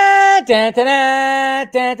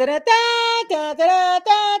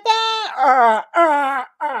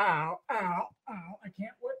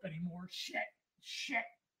whip anymore. Shit.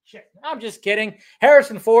 I'm just kidding.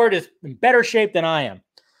 Harrison Ford is in better shape than I am.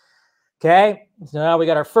 Okay, so now we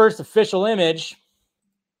got our first official image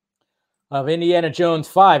of Indiana Jones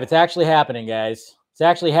 5. It's actually happening, guys. It's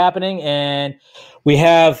actually happening, and we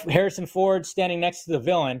have Harrison Ford standing next to the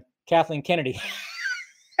villain, Kathleen Kennedy.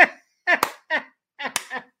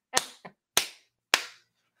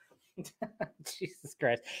 Jesus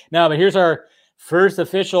Christ. No, but here's our first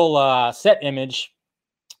official set image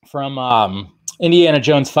from Indiana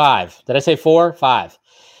Jones 5. Did I say 4? 5.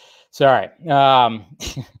 Sorry.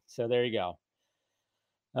 So there you go.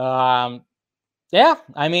 Yeah,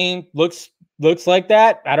 I mean, looks like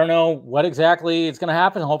that. I don't know what exactly is going to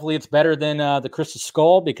happen. Hopefully it's better than the Crystal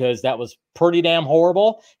Skull, because that was pretty damn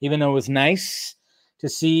horrible. Even though it was nice to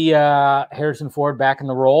see Harrison Ford back in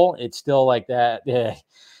the role, it's still like that.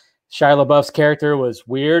 Shia LaBeouf's character was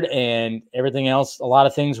weird, and everything else, a lot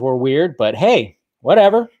of things were weird, but hey,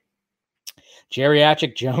 whatever.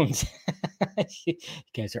 Geriatric Jones. You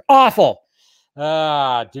guys are awful.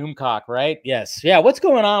 Doomcock, right? Yes. Yeah, what's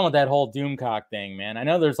going on with that whole Doomcock thing, man? I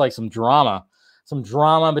know there's like some drama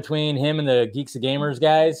between him and the Geeks and Gamers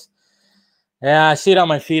guys. Yeah, I see it on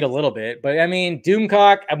my feed a little bit, but I mean,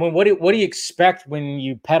 Doomcock, I mean, what do you expect when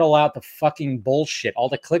you peddle out the fucking bullshit, all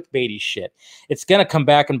the clickbaity shit? It's going to come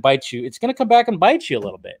back and bite you. It's going to come back and bite you a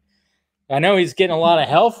little bit. I know he's getting a lot of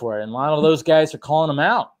hell for it, and a lot of those guys are calling him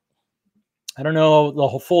out. I don't know the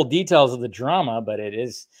whole full details of the drama, but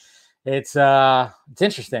it's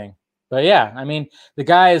interesting. But yeah, I mean, the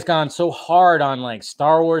guy has gone so hard on like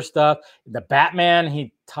Star Wars stuff, the Batman,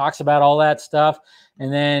 he talks about all that stuff.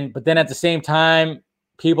 But then at the same time,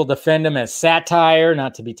 people defend him as satire,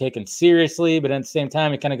 not to be taken seriously. But at the same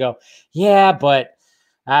time, you kind of go, yeah, but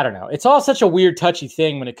I don't know. It's all such a weird, touchy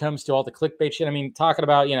thing when it comes to all the clickbait shit. I mean, talking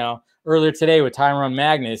about, earlier today with Tyrone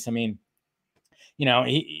Magnus, I mean,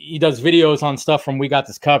 he does videos on stuff from We Got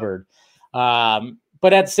This Covered.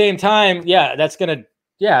 But at the same time, yeah,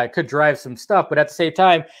 it could drive some stuff. But at the same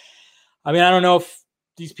time, I mean, I don't know if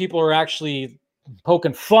these people are actually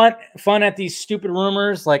poking fun at these stupid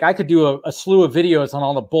rumors. Like, I could do a slew of videos on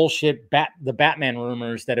all the bullshit the Batman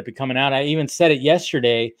rumors that have been coming out. I even said it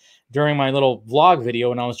yesterday during my little vlog video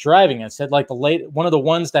when I was driving. I said like one of the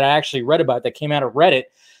ones that I actually read about that came out of Reddit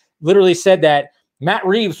literally said that Matt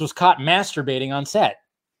Reeves was caught masturbating on set.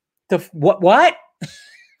 What?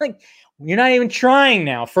 Like, you're not even trying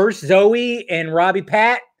now. First Zoe and Robbie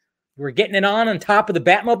Pat were getting it on top of the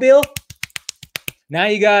Batmobile. Now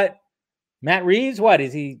you got Matt Reeves. What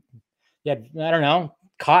is he? Yeah, I don't know.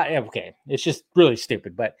 Caught. Okay, it's just really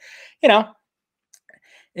stupid. But I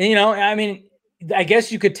mean, I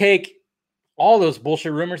guess you could take all those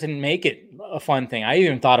bullshit rumors and make it a fun thing. I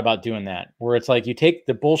even thought about doing that, where it's like you take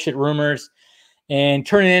the bullshit rumors and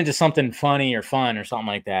turn it into something funny or fun or something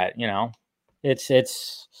like that. It's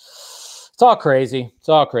all crazy. It's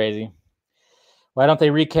all crazy. Why don't they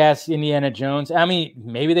recast Indiana Jones? I mean,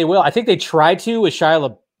 maybe they will. I think they tried to with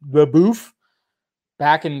Shia LaBeouf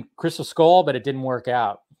back in Crystal Skull, but it didn't work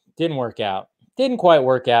out. Didn't quite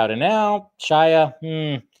work out. And now Shia,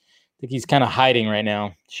 I think he's kind of hiding right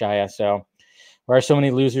now, Shia. So why are so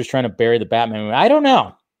many losers trying to bury the Batman movie? I don't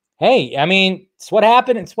know. Hey, I mean, it's what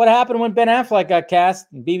happened. It's what happened when Ben Affleck got cast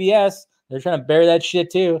in BBS. They're trying to bury that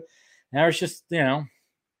shit too. Now it's just,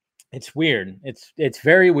 it's weird. It's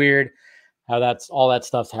very weird how all that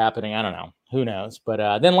stuff's happening. I don't know. Who knows?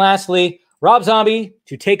 But then lastly, Rob Zombie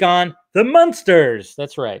to take on the Munsters.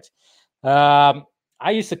 That's right. I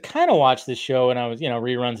used to kind of watch this show when I was,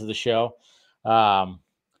 reruns of the show. But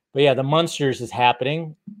yeah, the Munsters is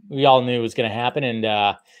happening. We all knew it was going to happen.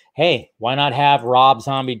 And hey, why not have Rob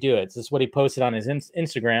Zombie do it? This is what he posted on his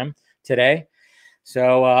Instagram today.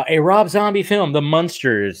 So a Rob Zombie film, The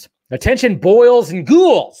Munsters. Attention, boils and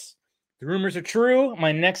ghouls. The rumors are true.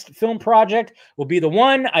 My next film project will be the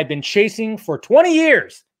one I've been chasing for 20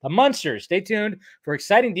 years. The Munsters. Stay tuned for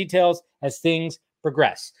exciting details as things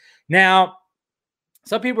progress. Now,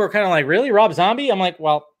 some people are kind of like, really, Rob Zombie? I'm like,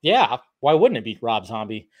 well, yeah. Why wouldn't it be Rob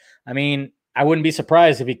Zombie? I mean, I wouldn't be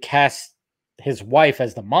surprised if he cast his wife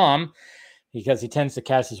as the mom, because he tends to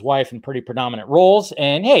cast his wife in pretty predominant roles.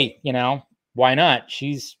 And hey, why not?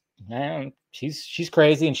 She's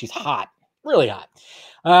crazy and she's hot, really hot.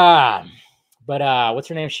 But what's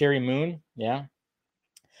her name? Sherry Moon. Yeah.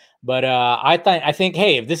 But I think,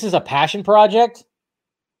 hey, if this is a passion project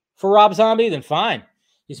for Rob Zombie, then fine.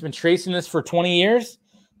 He's been tracing this for 20 years.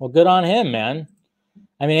 Well, good on him, man.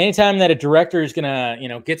 I mean, anytime that a director is gonna,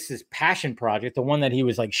 gets his passion project, the one that he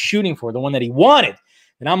was like shooting for, the one that he wanted,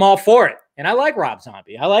 and I'm all for it. And I like Rob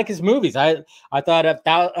Zombie. I like his movies. I thought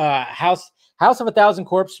House of a Thousand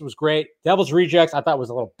Corpses was great. Devil's Rejects I thought was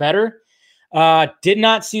a little better. Did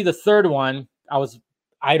not see the third one.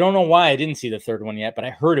 I don't know why I didn't see the third one yet, but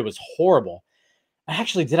I heard it was horrible.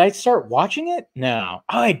 Actually, did I start watching it? No.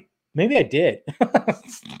 Maybe I did.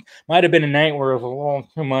 Might have been a night where it was a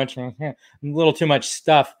little too much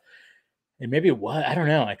stuff. And maybe it was. I don't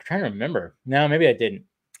know. I'm trying to remember. No, maybe I didn't.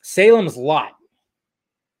 Salem's Lot.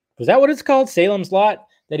 Was that what it's called? Salem's Lot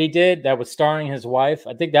that he did that was starring his wife.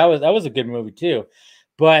 I think that was a good movie too.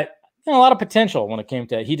 But a lot of potential when it came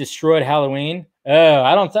to it. He destroyed Halloween. Oh,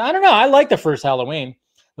 I don't know. I like the first Halloween.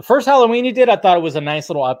 The first Halloween he did, I thought it was a nice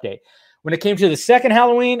little update. When it came to the second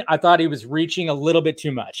Halloween, I thought he was reaching a little bit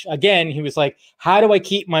too much. Again, he was like, how do I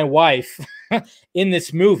keep my wife in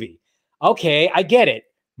this movie? Okay, I get it.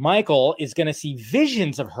 Michael is going to see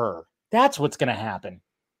visions of her. That's what's going to happen.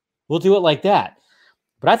 We'll do it like that.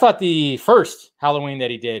 But I thought the first Halloween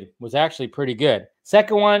that he did was actually pretty good.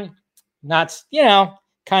 Second one, not,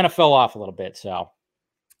 kind of fell off a little bit. So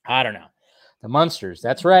I don't know. The Munsters.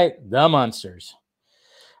 That's right. The Munsters.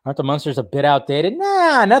 Aren't the Munsters a bit outdated?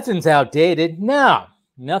 Nah, nothing's outdated. No,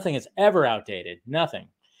 nothing is ever outdated. Nothing.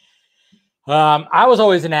 I was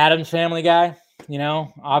always an Addams Family guy.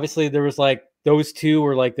 Obviously there was like those two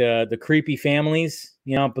were like the creepy families,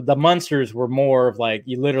 but the Munsters were more of like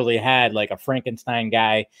you literally had like a Frankenstein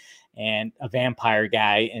guy and a vampire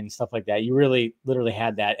guy and stuff like that. You really literally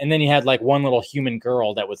had that. And then you had like one little human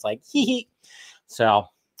girl that was like, hee hee. So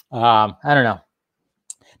I don't know.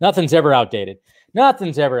 Nothing's ever outdated.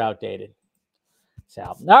 Nothing's ever outdated. So,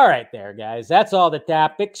 all right there, guys. That's all the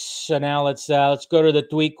topics. So now let's go to the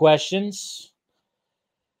tweet questions.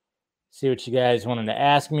 See what you guys wanted to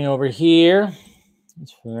ask me over here.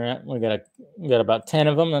 We got about 10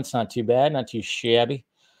 of them. That's not too bad. Not too shabby.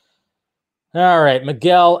 All right,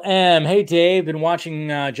 Miguel M. Hey, Dave. Been watching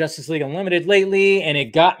Justice League Unlimited lately, and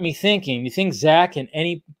it got me thinking. You think Zack had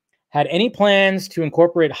any plans to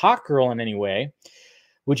incorporate Hawkgirl in any way?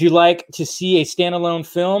 Would you like to see a standalone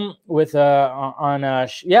film with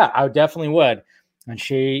yeah, I definitely would. On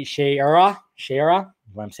Shayara,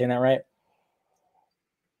 if I'm saying that right.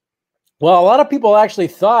 Well, a lot of people actually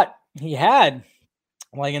thought he had,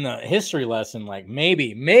 like in the history lesson, like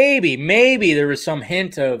maybe there was some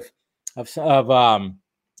hint of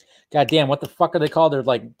goddamn, what the fuck are they called? They're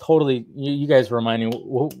like totally. You guys remind me,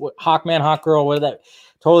 Hawkman, Hawkgirl, what are that?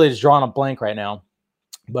 Totally just drawing a blank right now,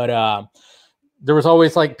 but there was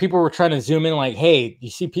always like people were trying to zoom in, like, hey, you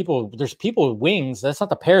see people? There's people with wings. That's not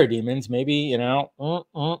the parademons. Maybe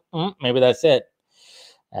maybe that's it.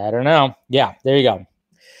 I don't know. Yeah, there you go.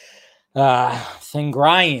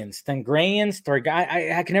 Thangrayans.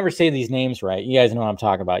 I can never say these names right. You guys know what I'm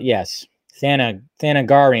talking about. Yes,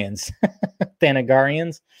 Thanagarians.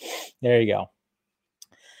 Thanagarians. There you go.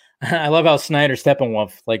 I love how Snyder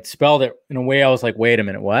Steppenwolf like spelled it in a way I was like, wait a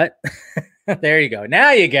minute, what? There you go. Now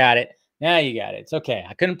you got it. It's okay.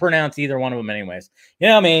 I couldn't pronounce either one of them anyways. You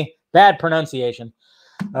know me, bad pronunciation.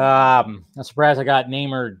 I'm surprised I got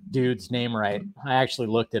Namor dude's name right. I actually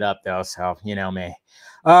looked it up though, so you know me.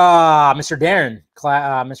 Mr. Darren,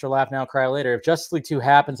 Mr. Laugh Now, Cry Later. If Justice League 2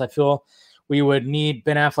 happens, I feel we would need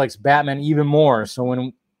Ben Affleck's Batman even more. So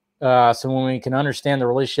when we can understand the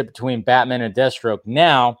relationship between Batman and Deathstroke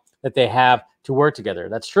now that they have to work together.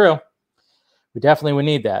 That's true. We definitely would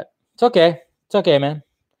need that. It's okay. It's okay, man.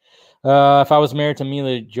 If I was married to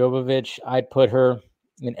Mila Jovovich, I'd put her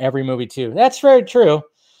in every movie too. That's very true.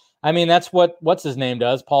 I mean, that's what's his name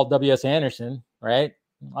does. Paul W.S. Anderson, right?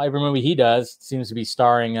 Every movie he does seems to be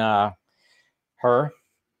starring her.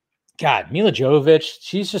 God, Mila Jovovich,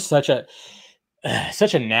 she's just such a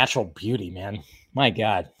natural beauty, man. My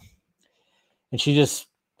God. And she just,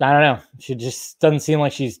 I don't know. She just doesn't seem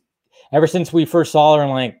like she's, ever since we first saw her in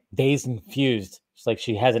like Dazed and Confused, it's like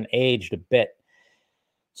she hasn't aged a bit.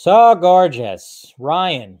 So gorgeous.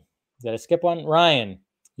 Ryan. Did I skip one? Ryan.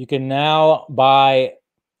 You can now buy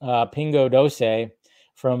Pingo Doce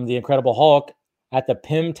from the Incredible Hulk at the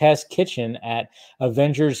Pym Test Kitchen at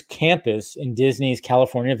Avengers Campus in Disney's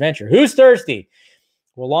California Adventure. Who's thirsty?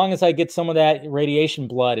 Well, long as I get some of that radiation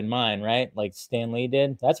blood in mine, right? Like Stan Lee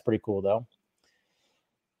did. That's pretty cool, though.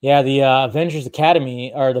 Yeah, the Avengers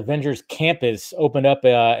Academy, or the Avengers Campus, opened up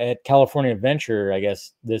at California Adventure, I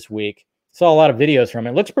guess, this week. Saw a lot of videos from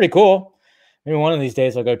it. Looks pretty cool. Maybe one of these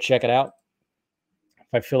days I'll go check it out. If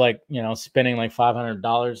I feel like, spending like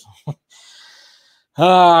 $500.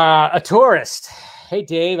 A tourist. Hey,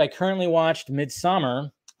 Dave, I currently watched Midsummer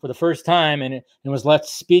for the first time and was left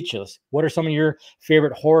speechless. What are some of your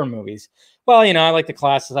favorite horror movies? Well, I like the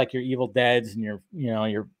classics like your Evil Deads and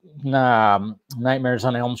your Nightmares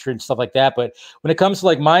on Elm Street and stuff like that. But when it comes to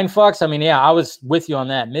like mindfucks, I mean, yeah, I was with you on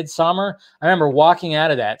that. Midsommar, I remember walking out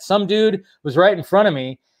of that. Some dude was right in front of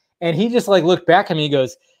me and he just like looked back at me. He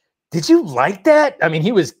goes, "Did you like that?" I mean,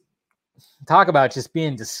 he was talk about just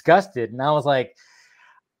being disgusted. And I was like,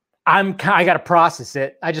 I got to process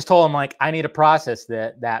it. I just told him like, I need to process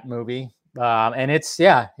that movie. And it's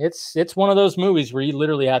one of those movies where you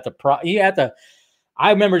literally have to,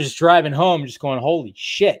 I remember just driving home, just going, holy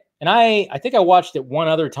shit. And I think I watched it one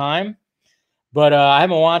other time, but I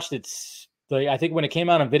haven't watched it. I think when it came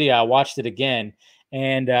out on video, I watched it again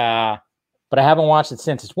but I haven't watched it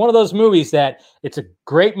since. It's one of those movies that it's a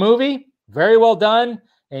great movie, very well done.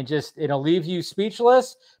 And just, it'll leave you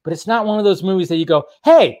speechless, but it's not one of those movies that you go,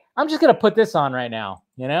 hey, I'm just going to put this on right now,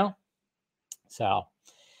 So,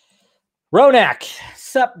 Ronak,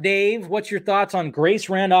 sup, Dave? What's your thoughts on Grace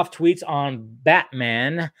Randolph tweets on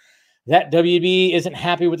Batman that WB isn't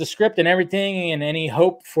happy with the script and everything and any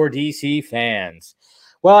hope for DC fans?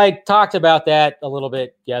 Well, I talked about that a little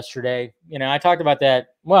bit yesterday. I talked about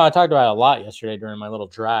that. Well, I talked about it a lot yesterday during my little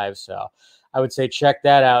drive. So I would say check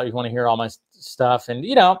that out if you want to hear all my stuff. And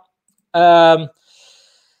I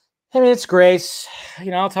mean, it's Grace.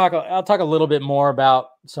 I'll talk a little bit more about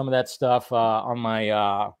some of that stuff on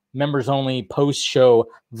my members only post show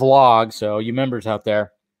vlog. So you members out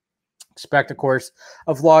there, expect, of course,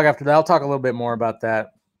 a vlog after that. I'll talk a little bit more about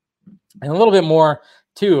that and a little bit more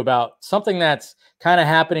too about something that's kind of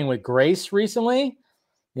happening with Grace recently.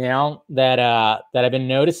 That I've been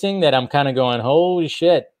noticing that I'm kind of going, holy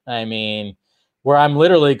shit. I mean, where I'm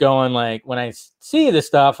literally going, like, when I see this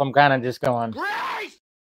stuff, I'm kind of just going,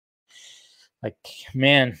 like,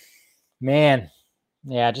 man,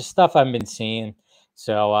 yeah, just stuff I've been seeing.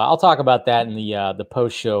 So I'll talk about that in the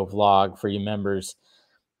post-show vlog for you members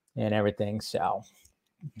and everything. So,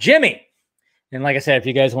 Jimmy, and like I said, if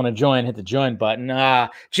you guys want to join, hit the join button.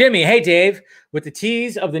 Jimmy, hey, Dave, with the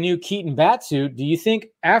tease of the new Keaton Batsuit, do you think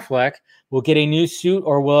Affleck will get a new suit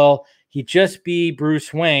or will he just be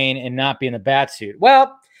Bruce Wayne and not be in the Batsuit?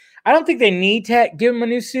 Well, I don't think they need to give him a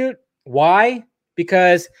new suit. Why?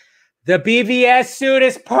 Because the BVS suit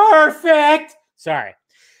is perfect. Sorry.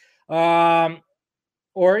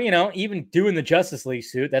 Or, even doing the Justice League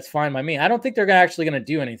suit, that's fine by me. I don't think they're actually going to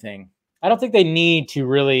do anything. I don't think they need to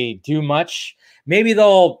really do much. Maybe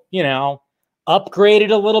they'll, upgrade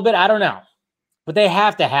it a little bit. I don't know. But they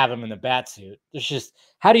have to have him in the Batsuit. It's just,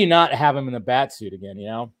 how do you not have him in the Batsuit again,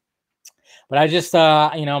 But I just,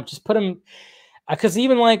 just put him, because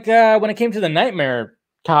even like when it came to the Nightmare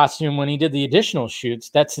costume, when he did the additional shoots,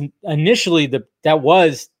 that's initially that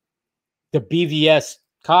was the BVS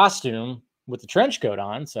costume with the trench coat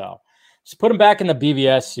on. So just put him back in the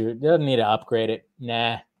BVS suit. Doesn't need to upgrade it.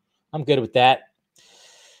 Nah, I'm good with that.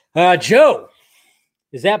 Joe,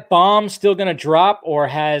 is that bomb still going to drop or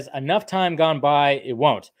has enough time gone by it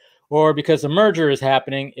won't? Or because the merger is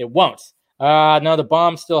happening, it won't? No, the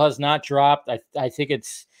bomb still has not dropped. I think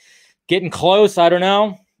it's getting close. I don't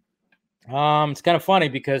know. It's kind of funny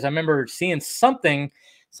because I remember seeing something.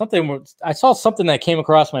 I saw something that came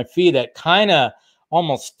across my feed that kind of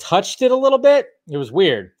almost touched it a little bit. It was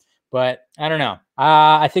weird, but I don't know.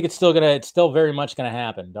 I think it's still very much gonna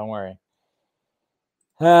happen. Don't worry.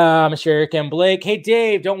 Mr. Eric M. Blake. Hey,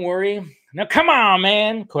 Dave, don't worry. Now, come on,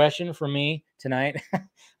 man. Question for me tonight.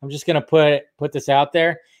 I'm just gonna put this out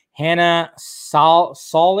there. Hannah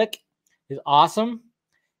Solik is awesome,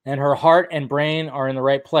 and her heart and brain are in the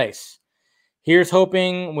right place. Here's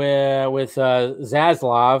hoping with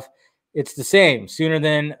Zaslav, it's the same sooner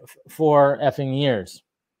than 4 effing years.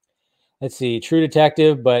 Let's see, True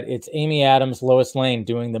Detective, but it's Amy Adams, Lois Lane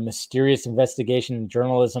doing the mysterious investigation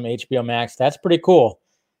journalism, HBO Max. That's pretty cool.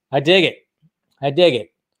 I dig it. I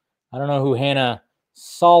don't know who Hannah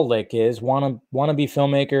Solik is. Wannabe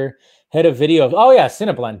filmmaker, head of video. Oh yeah,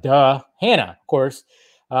 Cineblend. Duh. Hannah, of course.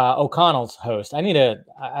 O'Connell's host.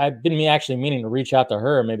 I've been actually meaning to reach out to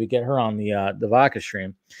her, maybe get her on the Vodka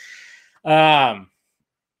stream.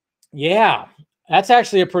 Yeah, that's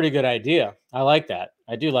actually a pretty good idea. I like that.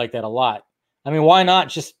 I do like that a lot. I mean, why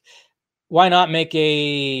not make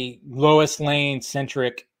a Lois Lane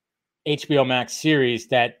centric HBO Max series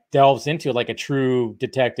that delves into like a true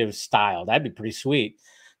detective style? That'd be pretty sweet,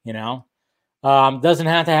 Doesn't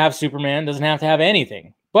have to have Superman, doesn't have to have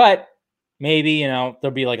anything, but maybe,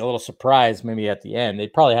 there'll be like a little surprise maybe at the end.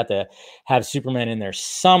 They'd probably have to have Superman in there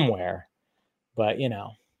somewhere, but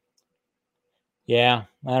yeah,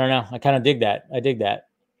 I don't know. I kind of dig that. I dig that.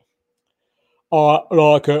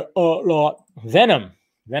 Venom.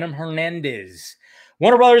 Venom Hernandez.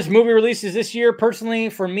 Warner Brothers movie releases this year. Personally,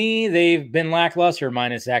 for me, they've been lackluster,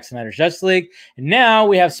 minus Zack Snyder's Justice League. And now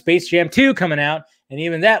we have Space Jam 2 coming out, and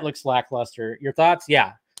even that looks lackluster. Your thoughts?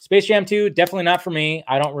 Yeah. Space Jam 2, definitely not for me.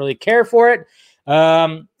 I don't really care for it.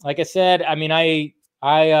 Like I said, I mean, I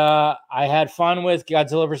had fun with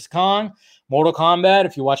Godzilla vs. Kong, Mortal Kombat.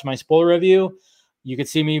 If you watch my spoiler review, you could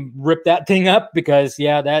see me rip that thing up because,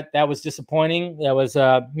 yeah, that was disappointing. That was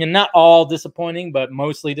not all disappointing, but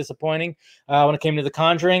mostly disappointing. When it came to The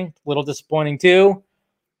Conjuring, a little disappointing too.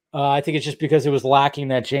 I think it's just because it was lacking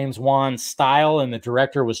that James Wan style, and the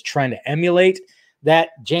director was trying to emulate that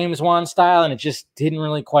James Wan style, and it just didn't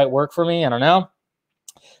really quite work for me. I don't know.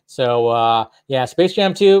 So, yeah, Space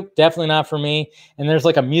Jam 2, definitely not for me. And there's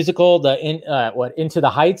like a musical, Into the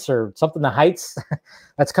Heights or something, The Heights,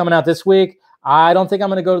 that's coming out this week. I don't think I'm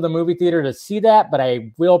going to go to the movie theater to see that, but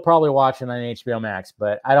I will probably watch it on HBO Max.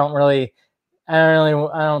 But I don't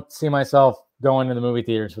see myself going to the movie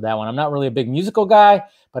theaters for that one. I'm not really a big musical guy,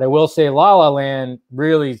 but I will say La La Land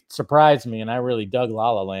really surprised me, and I really dug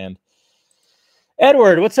La La Land.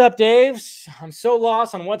 Edward, what's up, Dave? I'm so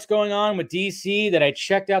lost on what's going on with DC that I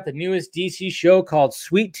checked out the newest DC show called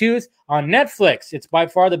Sweet Tooth on Netflix. It's by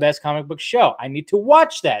far the best comic book show. I need to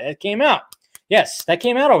watch that. It came out. Yes, that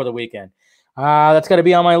came out over the weekend. That's got to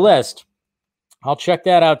be on my list. I'll check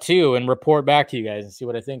that out too and report back to you guys and see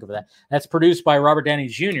what I think of that. That's produced by Robert Downey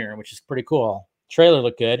Jr., which is pretty cool. Trailer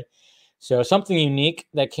looked good. So something unique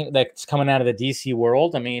that's coming out of the DC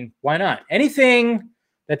world. I mean, why not? Anything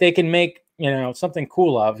that they can make, something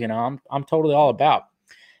cool of, I'm totally all about.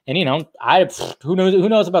 And who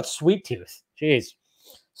knows about Sweet Tooth? Jeez.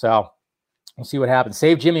 So we'll see what happens.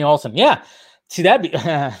 Save Jimmy Olsen. Yeah. See, that'd be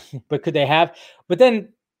but could they have? But then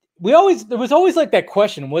there was always like that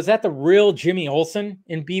question, was that the real Jimmy Olsen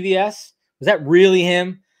in BVS? Was that really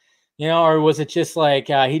him? Or was it just like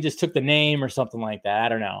he just took the name or something like that? I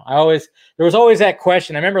don't know. There was always that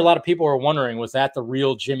question. I remember a lot of people were wondering, was that the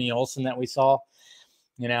real Jimmy Olsen that we saw?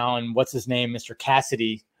 And what's his name? Mr.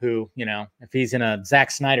 Cassidy, who, if he's in a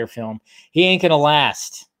Zack Snyder film, he ain't going to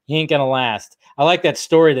last. He ain't going to last. I like that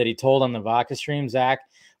story that he told on the Vodka stream, Zach,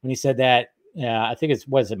 when he said that, I think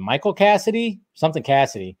was it Michael Cassidy? Something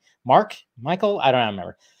Cassidy. Michael? I don't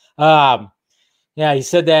remember. Yeah, he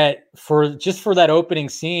said that for that opening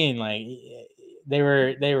scene, like they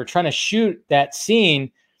were trying to shoot that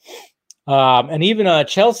scene. And even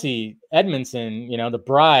Chelsea Edmondson, the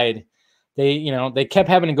bride, they kept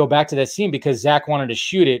having to go back to that scene because Zach wanted to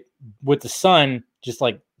shoot it with the sun just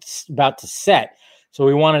like about to set. So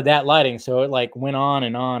we wanted that lighting. So it like went on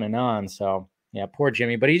and on and on. So yeah, poor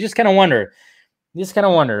Jimmy. But he just kind of wondered. Was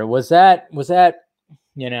that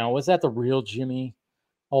the real Jimmy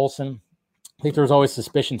Olsen? I think there was always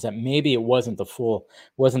suspicions that maybe it wasn't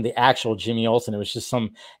the actual Jimmy Olsen. It was just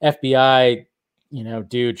some FBI,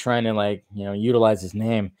 dude trying to utilize his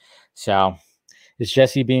name. So is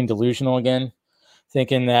Jesse being delusional again?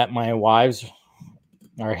 Thinking that my wives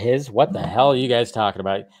are his? What the hell are you guys talking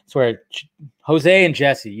about? I swear, Jose and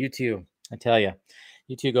Jesse, you two, I tell you.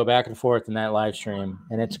 You two go back and forth in that live stream,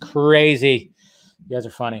 and it's crazy. You guys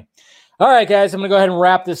are funny. All right, guys, I'm going to go ahead and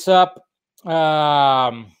wrap this up.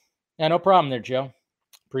 Yeah, no problem there, Joe.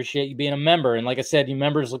 Appreciate you being a member. And like I said, you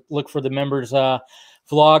members, look for the members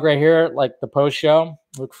vlog right here, like the post show.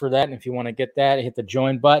 Look for that. And if you want to get that, hit the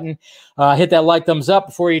join button. Hit that like thumbs up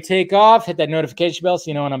before you take off. Hit that notification bell so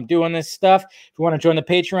you know when I'm doing this stuff. If you want to join the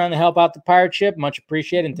Patreon to help out the pirate ship, much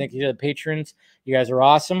appreciated. And thank you to the patrons. You guys are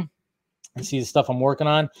awesome. And see the stuff I'm working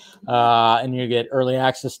on. And you get early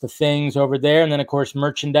access to things over there. And then, of course,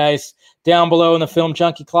 merchandise down below in the Film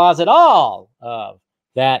Junkie Closet. All of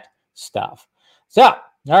that stuff. So, all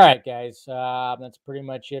right, guys. That's pretty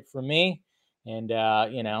much it for me. And,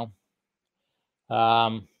 you know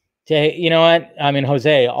what? I mean,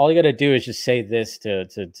 Jose, all you got to do is just say this to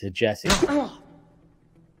Jesse.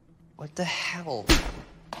 What the hell?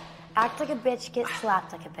 Act like a bitch, get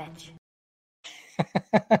slapped like a bitch.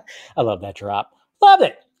 I love that drop. Love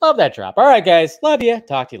it. Love that drop. All right, guys. Love you.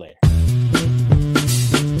 Talk to you later.